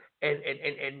up. And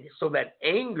so that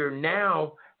anger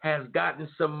now has gotten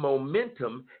some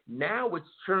momentum. Now it's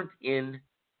turned into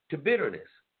bitterness.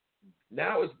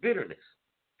 Now it's bitterness.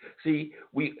 See,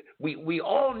 we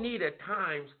all need at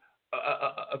times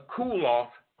a cool off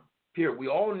period. We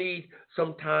all need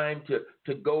some time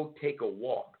to go take a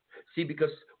walk. See,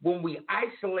 because when we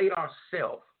isolate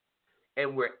ourselves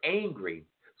and we're angry,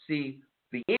 see,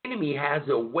 the enemy has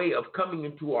a way of coming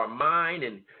into our mind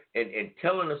and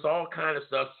telling us all kind of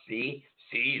stuff, and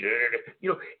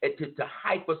to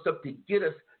hype us up, to get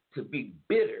us to be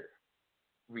bitter,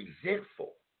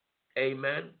 resentful.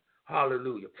 Amen.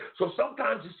 Hallelujah. So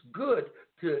sometimes it's good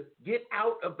to get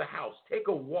out of the house, take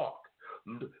a walk,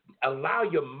 allow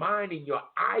your mind and your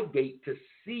eye gate to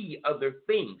see other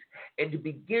things and to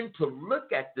begin to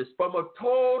look at this from a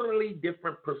totally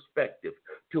different perspective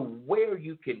to where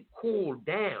you can cool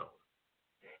down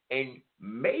and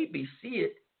maybe see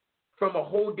it from a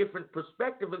whole different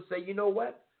perspective and say, you know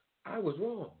what? I was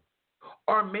wrong.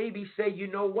 Or maybe say, you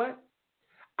know what?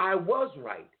 I was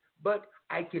right, but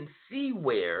I can see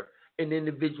where an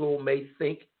individual may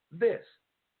think this.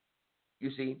 You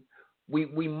see,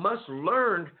 we must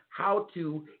learn how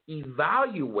to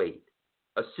evaluate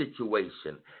a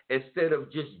situation instead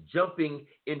of just jumping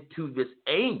into this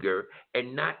anger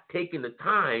and not taking the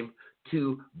time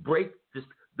to break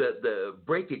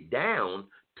break it down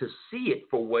to see it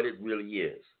for what it really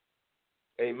is.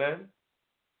 Amen.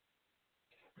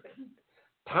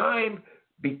 Time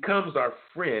becomes our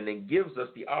friend and gives us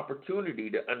the opportunity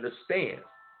to understand.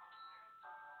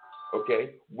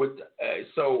 Okay,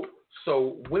 so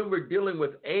when we're dealing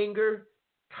with anger,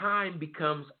 time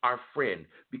becomes our friend,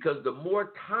 because the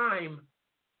more time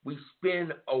we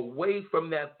spend away from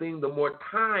that thing, the more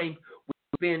time we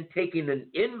spend taking an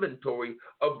inventory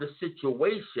of the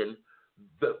situation.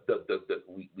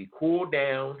 We cool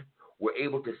down. We're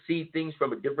able to see things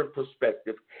from a different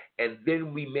perspective, and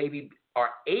then we maybe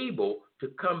are able to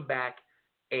come back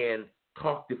and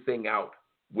talk the thing out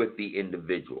with the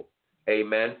individual.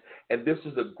 Amen. And this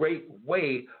is a great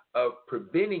way of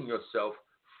preventing yourself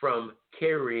from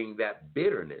carrying that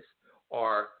bitterness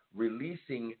or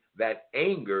releasing that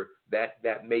anger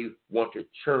that may want to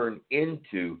churn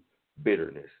into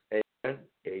bitterness. Amen.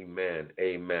 Amen.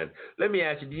 Amen. Let me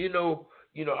ask you, do you know,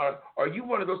 are you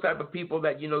one of those type of people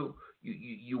that,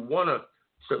 you want to,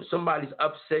 so somebody's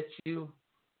upset you,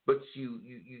 but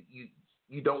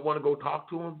you don't want to go talk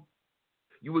to them?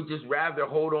 You would just rather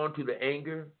hold on to the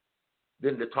anger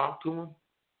than to talk to them?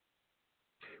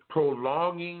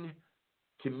 Prolonging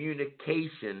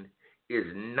communication is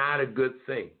not a good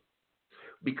thing,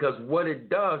 because what it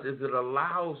does is it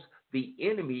allows the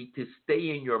enemy to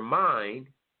stay in your mind,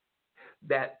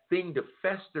 that thing to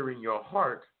fester in your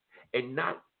heart and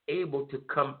not able to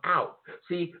come out.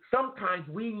 See, sometimes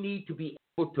we need to be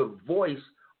able to voice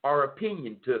our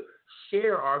opinion, to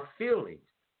share our feelings,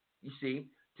 you see,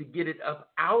 to get it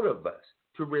up out of us,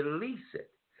 to release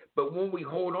it. But when we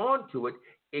hold on to it,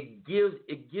 it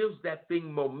gives that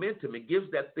thing momentum. It gives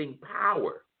that thing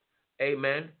power,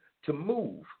 amen, to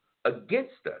move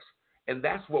against us. And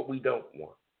that's what we don't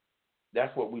want.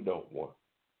 That's what we don't want.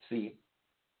 See,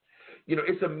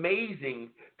 it's amazing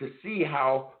to see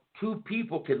how two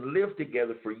people can live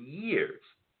together for years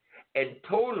and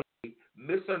totally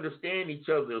misunderstand each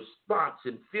other's thoughts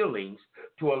and feelings,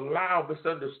 to allow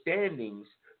misunderstandings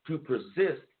to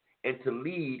persist and to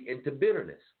lead into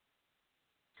bitterness.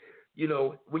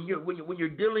 When you're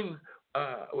dealing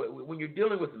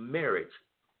with marriage,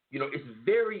 it's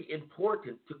very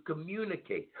important to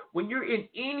communicate. When you're in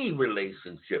any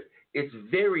relationship, it's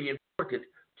very important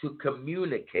to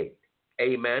communicate.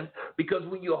 Amen. Because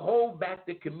when you hold back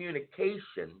the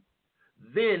communication,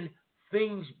 then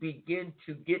things begin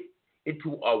to get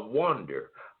into a wonder.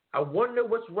 I wonder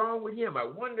what's wrong with him. I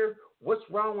wonder what's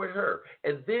wrong with her.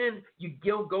 And then you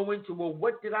go into, well,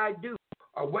 what did I do?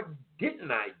 Or what didn't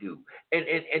I do? And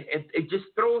it just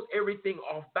throws everything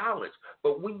off balance.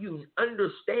 But when you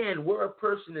understand where a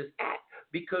person is at,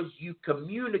 because you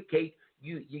communicate,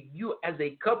 you as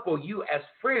a couple, you as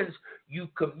friends, you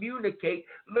communicate.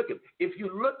 Look, if you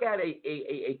look at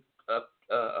a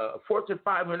Fortune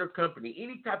 500 company,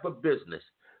 any type of business,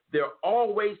 they're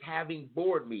always having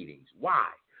board meetings. Why?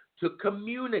 To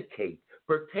communicate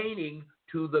pertaining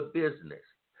to the business.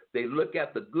 They look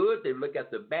at the good, they look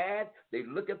at the bad, they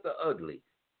look at the ugly,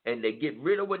 and they get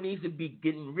rid of what needs to be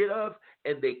getting rid of,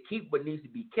 and they keep what needs to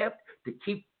be kept to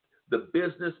keep the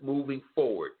business moving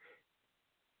forward.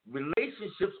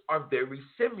 Relationships are very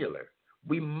similar.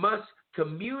 We must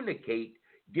communicate,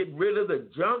 get rid of the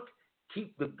junk,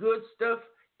 keep the good stuff,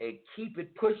 and keep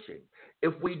it pushing.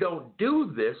 If we don't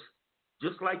do this,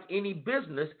 just like any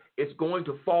business, it's going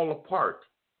to fall apart.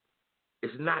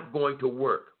 It's not going to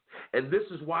work. And this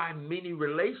is why many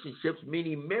relationships,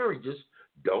 many marriages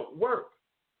don't work.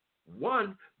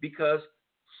 One, because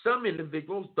some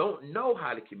individuals don't know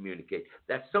how to communicate.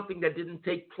 That's something that didn't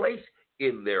take place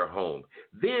in their home.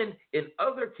 Then, in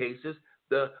other cases,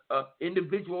 the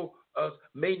individual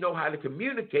may know how to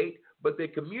communicate, but they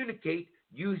communicate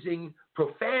using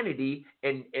profanity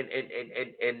and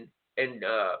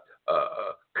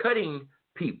cutting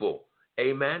people.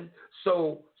 Amen.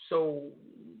 So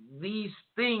these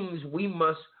things we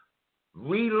must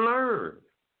relearn.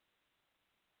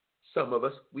 Some of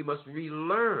us, we must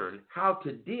relearn how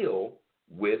to deal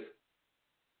with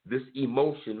this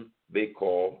emotion they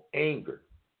call anger.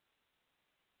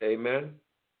 Amen.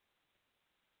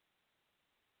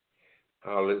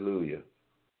 Hallelujah.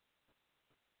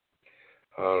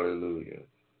 Hallelujah.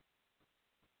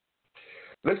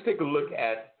 Let's take a look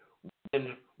at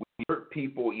when we hurt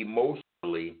people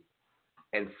emotionally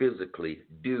and physically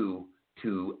due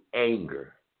to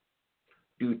anger.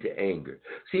 Due to anger.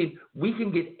 See, we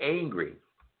can get angry.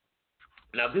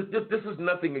 Now, this is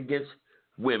nothing against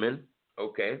women,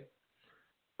 okay?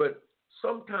 But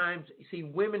sometimes, you see,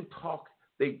 women talk.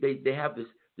 They have this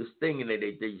thing, and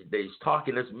they talk,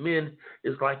 and as men,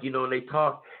 it's like, and they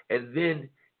talk, and then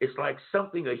it's like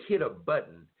something will hit a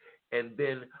button, and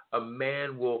then a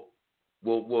man will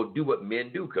will do what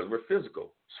men do because we're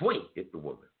physical. Swing, hit the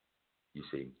woman. You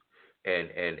see,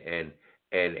 and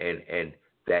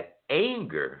that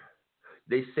anger.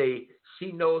 They say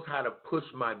she knows how to push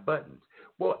my buttons.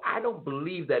 Well, I don't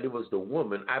believe that it was the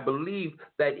woman. I believe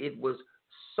that it was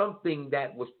something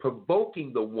that was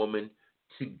provoking the woman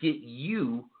to get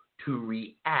you to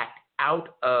react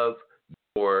out of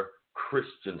your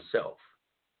Christian self,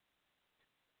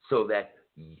 so that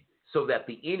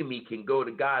the enemy can go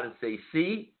to God and say,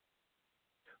 "See."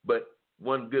 But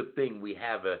one good thing, we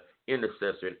have an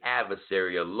intercessor, an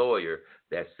adversary, a lawyer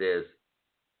that says,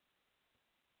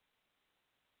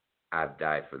 I've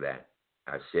died for that.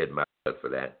 I've shed my blood for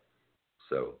that.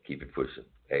 So keep it pushing.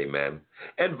 Amen.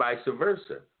 And vice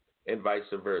versa. And vice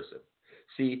versa.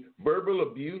 See, verbal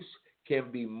abuse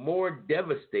can be more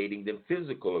devastating than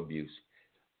physical abuse.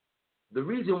 The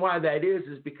reason why that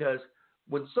is because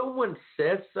when someone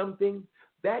says something,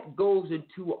 that goes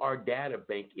into our data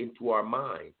bank, into our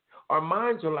mind. Our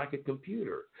minds are like a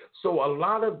computer. So a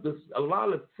lot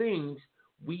of things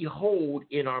we hold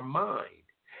in our mind.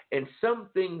 And some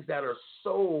things that are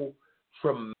so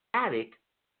traumatic,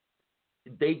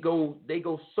 they go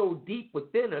so deep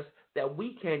within us that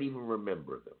we can't even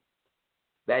remember them.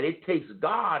 That it takes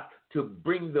God to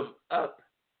bring them up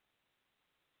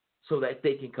so that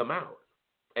they can come out.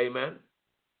 Amen.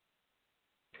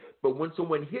 But when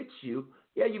someone hits you,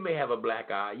 yeah, you may have a black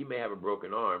eye, you may have a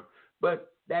broken arm,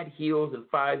 but that heals, and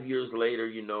 5 years later,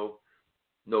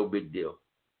 no big deal.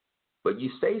 But you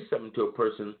say something to a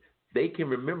person, they can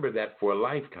remember that for a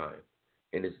lifetime,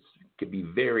 and it can be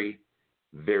very,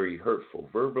 very hurtful.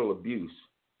 Verbal abuse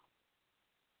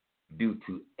due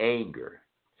to anger.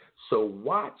 So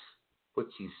watch what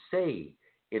you say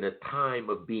in a time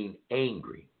of being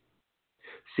angry.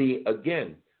 See,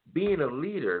 again, being a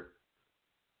leader,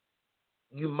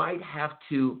 you might have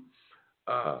to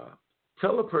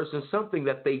tell a person something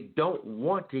that they don't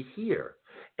want to hear.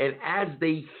 And as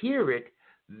they hear it,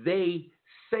 they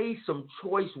say some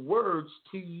choice words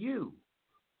to you.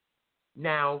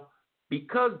 Now,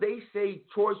 because they say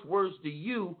choice words to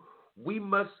you, we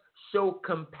must show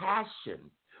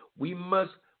compassion. We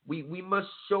must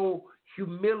show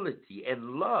humility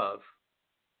and love,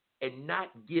 and not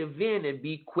give in and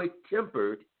be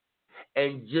quick-tempered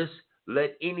and just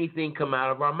let anything come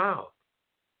out of our mouth.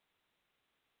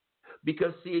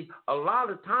 Because, see, a lot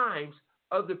of times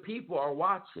other people are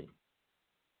watching.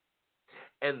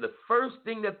 And the first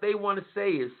thing that they want to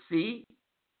say is, see,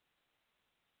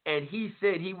 and he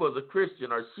said he was a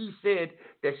Christian, or she said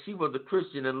that she was a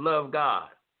Christian and loved God.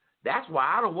 That's why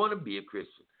I don't want to be a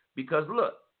Christian. Because,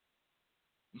 look,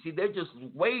 you see, they're just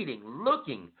waiting,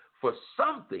 looking for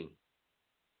something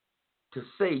to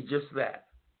say just that.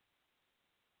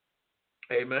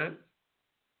 Amen.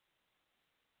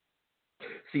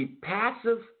 See,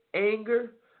 passive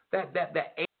anger, that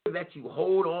anger that you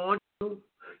hold on to.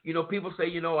 People say,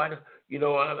 this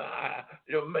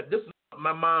is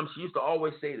my mom. She used to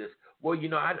always say this. Well,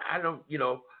 I don't,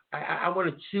 I want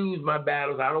to choose my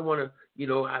battles. I don't want to,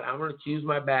 I want to choose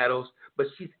my battles. But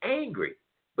she's angry,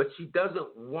 but she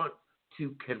doesn't want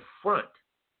to confront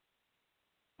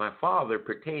my father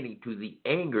pertaining to the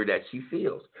anger that she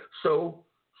feels. So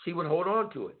she would hold on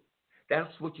to it.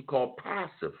 That's what you call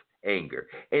passive anger.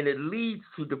 And it leads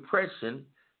to depression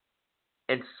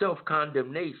and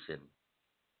self-condemnation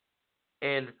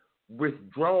and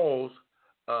withdrawals.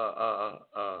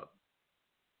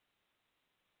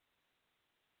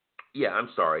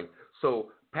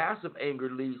 So passive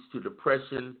anger leads to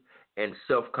depression and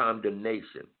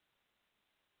self-condemnation.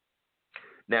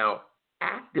 Now,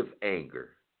 active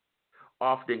anger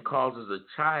often causes a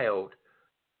child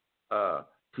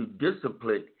to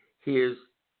discipline his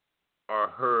or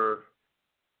her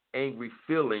angry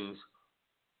feelings.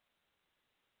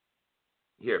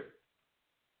 Here,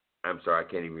 I'm sorry, I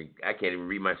can't even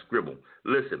read my scribble.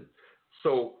 Listen.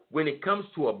 So when it comes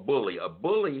to a bully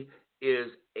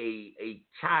is a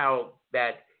child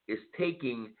that is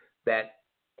taking that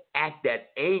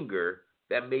anger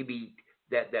that may be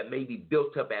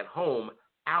built up at home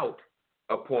out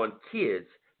upon kids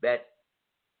that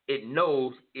it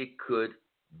knows it could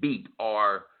beat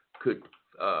or could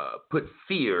put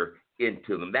fear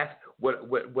into them. That's what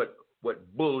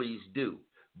bullies do.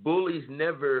 Bullies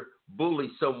never bully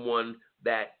someone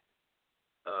that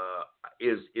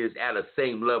is at a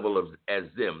same level as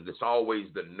them. It's always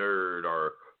the nerd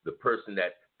or the person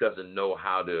that doesn't know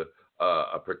how to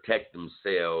protect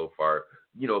themselves, or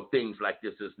things like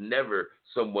this. It's never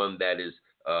someone that is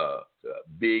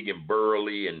big and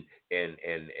burly and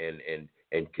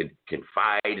can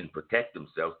fight and protect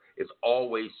themselves. It's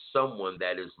always someone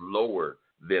that is lower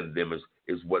them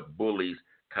is what bullies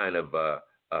kind of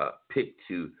pick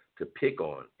to pick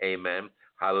on. Amen.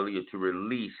 Hallelujah. To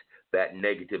release that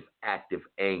negative active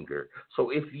anger.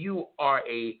 So if you are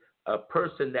a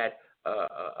person that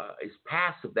is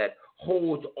passive, that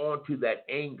holds on to that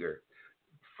anger,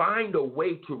 find a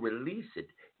way to release it,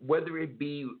 whether it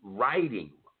be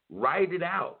writing, write it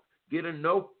out. Get a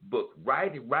notebook,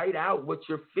 write out what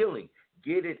you're feeling.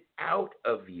 Get it out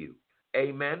of you.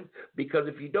 Amen. Because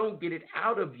if you don't get it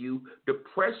out of you,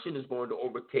 depression is going to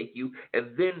overtake you,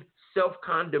 and then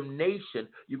self-condemnation,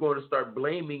 you're going to start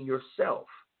blaming yourself.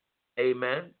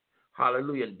 Amen.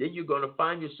 Hallelujah. And then you're going to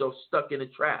find yourself stuck in a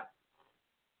trap.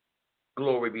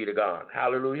 Glory be to God.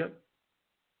 Hallelujah.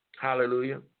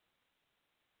 Hallelujah.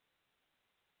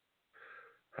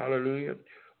 Hallelujah.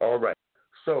 All right.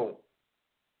 So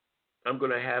I'm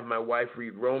going to have my wife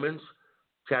read Romans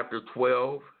chapter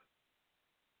 12,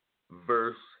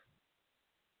 verse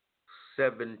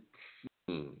 17.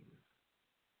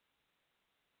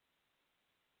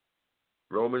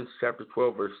 Romans chapter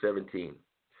 12, verse 17.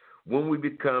 When we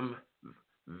become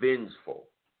vengeful.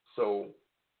 So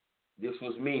this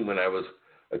was me when I was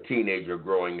a teenager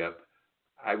growing up.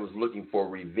 I was looking for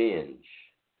revenge,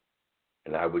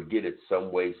 and I would get it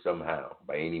some way, somehow,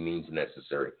 by any means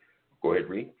necessary. Go ahead,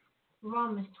 read.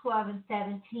 Romans 12 and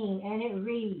 17, and it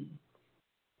reads,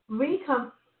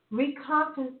 recompense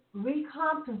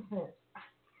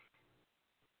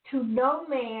to no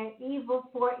man evil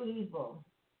for evil.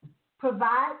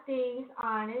 Provide things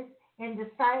honest in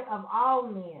the sight of all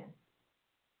men.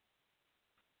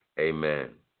 Amen.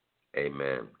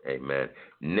 Amen. Amen.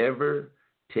 Never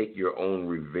take your own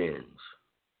revenge.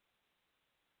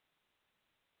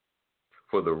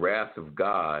 For the wrath of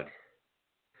God,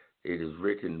 it is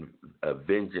written,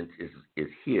 vengeance is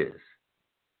his,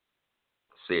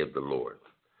 saith the Lord.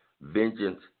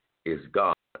 Vengeance is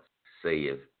God's,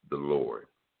 saith the Lord.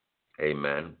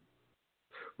 Amen.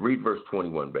 Read verse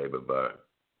 21, babe, of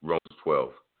Romans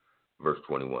 12, verse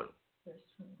 21. Verse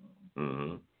 21.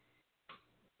 Mm-hmm.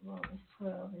 Romans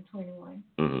 12 and 21.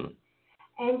 Mm-hmm.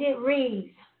 And it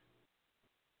reads,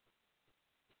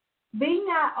 be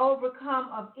not overcome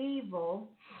of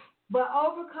evil, but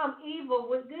overcome evil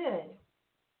with good.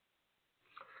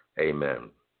 Amen.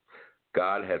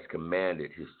 God has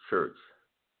commanded his church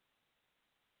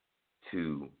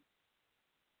to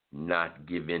not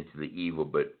give in to the evil,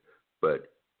 but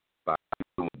by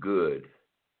doing good,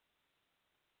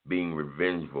 being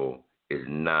revengeful is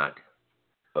not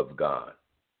of God.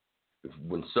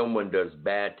 When someone does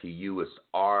bad to you, it's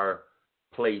our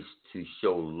place to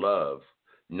show love,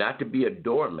 not to be a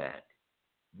doormat,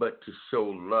 but to show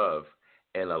love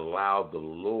and allow the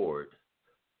Lord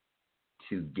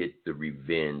to get the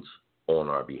revenge on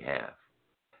our behalf.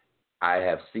 I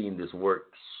have seen this work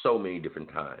so many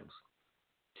different times,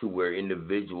 to where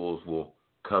individuals will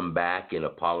come back and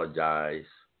apologize.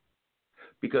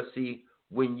 Because, see,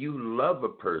 when you love a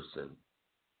person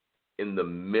in the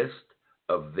midst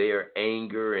of their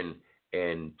anger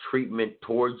and treatment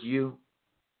towards you,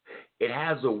 it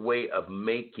has a way of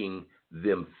making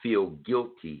them feel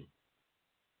guilty,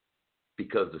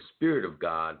 because the Spirit of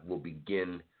God will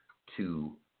begin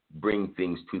to bring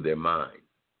things to their mind.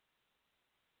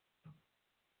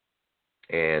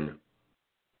 And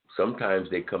sometimes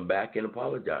they come back and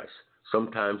apologize.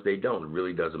 Sometimes they don't. It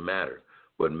really doesn't matter.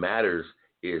 What matters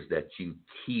is that you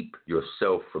keep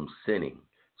yourself from sinning.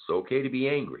 It's okay to be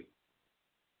angry,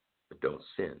 but don't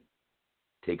sin.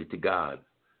 Take it to God.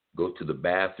 Go to the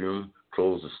bathroom,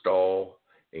 close the stall,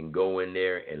 and go in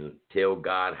there and tell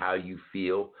God how you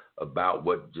feel about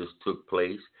what just took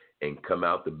place, and come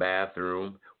out the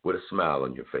bathroom with a smile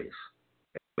on your face.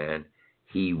 Amen.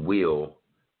 He will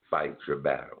fight your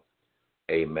battle.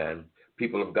 Amen.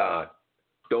 People of God,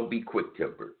 don't be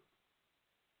quick-tempered.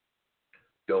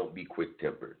 Don't be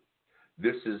quick-tempered.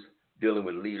 This is dealing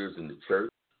with leaders in the church.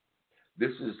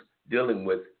 This is dealing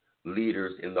with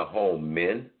leaders in the home.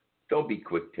 Men, don't be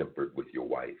quick-tempered with your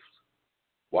wives.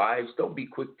 Wives, don't be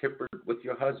quick-tempered with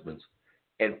your husbands.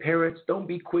 And parents, don't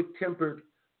be quick-tempered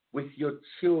with your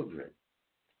children.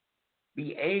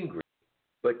 Be angry,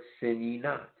 but sin ye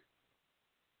not.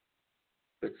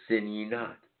 But sin ye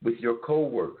not. With your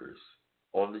co-workers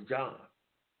on the job.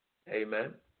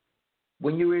 Amen.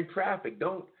 When you're in traffic,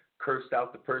 don't curse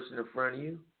out the person in front of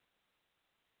you.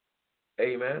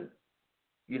 Amen.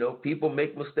 You know, people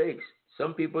make mistakes.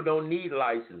 Some people don't need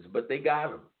license, but they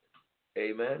got them.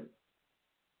 Amen.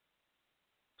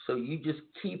 So you just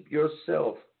keep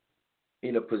yourself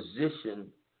in a position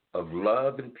of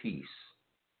love and peace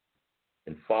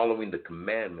and following the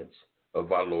commandments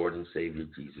of our Lord and Savior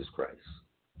Jesus Christ.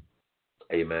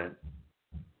 Amen.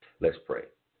 Let's pray.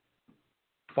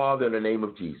 Father, in the name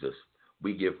of Jesus,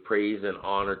 we give praise and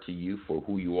honor to you for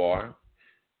who you are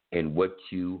and what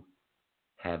you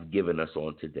have given us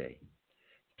on today.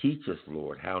 Teach us,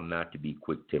 Lord, how not to be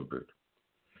quick-tempered.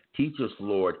 Teach us,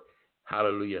 Lord,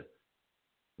 hallelujah,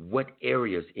 what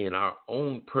areas in our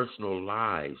own personal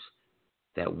lives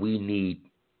that we need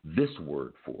this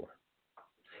word for.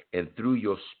 And through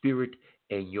your spirit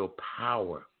and your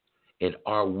power and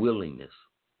our willingness,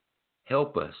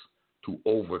 help us to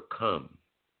overcome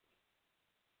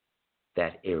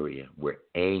that area where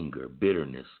anger,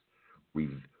 bitterness,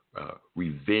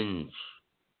 revenge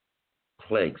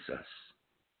plagues us.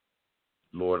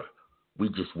 Lord, we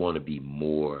just want to be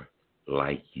more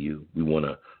like you. We want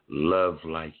to love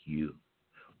like you.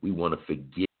 We want to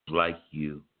forgive like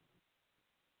you.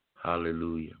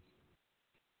 Hallelujah.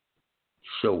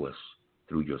 Show us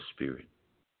through your spirit.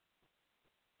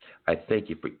 I thank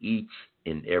you for each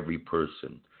and every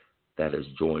person that has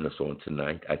joined us on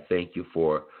tonight. I thank you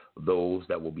for those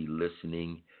that will be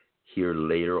listening here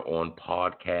later on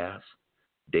podcasts,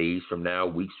 days from now,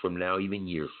 weeks from now, even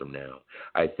years from now.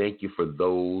 I thank you for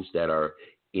those that are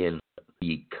in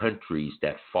the countries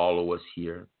that follow us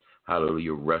here.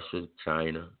 Hallelujah. Russia,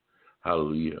 China.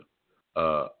 Hallelujah.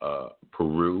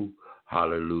 Peru.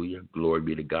 Hallelujah. Glory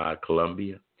be to God.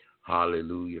 Colombia.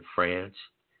 Hallelujah. France.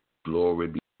 Glory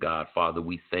be to God. Father,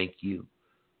 we thank you.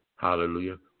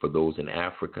 Hallelujah. For those in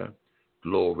Africa.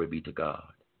 Glory be to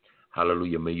God.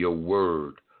 Hallelujah. May your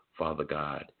word, Father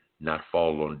God, not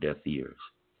fall on deaf ears,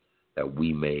 that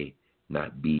we may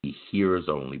not be hearers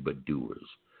only, but doers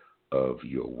of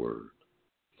your word.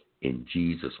 In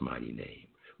Jesus' mighty name,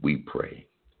 we pray.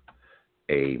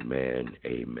 Amen.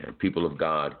 Amen. People of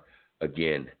God,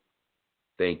 again,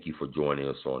 thank you for joining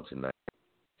us on tonight.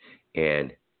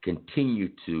 And continue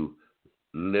to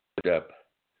lift up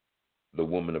the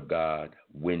woman of God,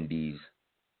 Wendy's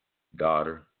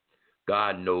daughter.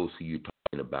 God knows who you're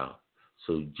talking about.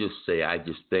 So just say, I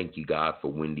just thank you, God,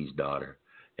 for Wendy's daughter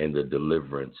and the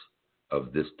deliverance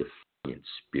of this defiant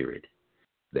spirit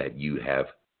that you have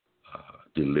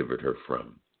delivered her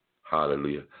from.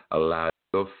 Hallelujah. Allow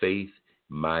your faith,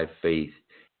 my faith,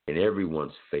 and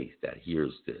everyone's faith that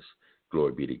hears this,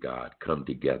 glory be to God, come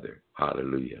together,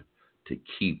 hallelujah, to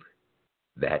keep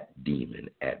that demon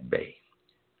at bay.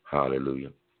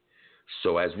 Hallelujah.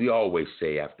 So as we always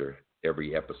say after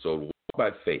every episode, walk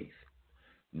by faith,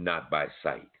 not by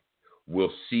sight.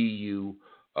 We'll see you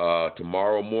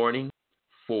tomorrow morning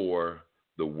for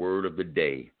the word of the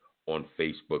day on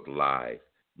Facebook Live,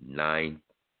 9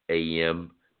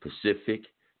 a.m. Pacific,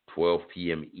 12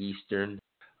 p.m. Eastern,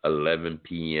 11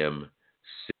 p.m.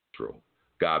 Central.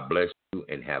 God bless you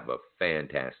and have a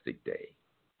fantastic day.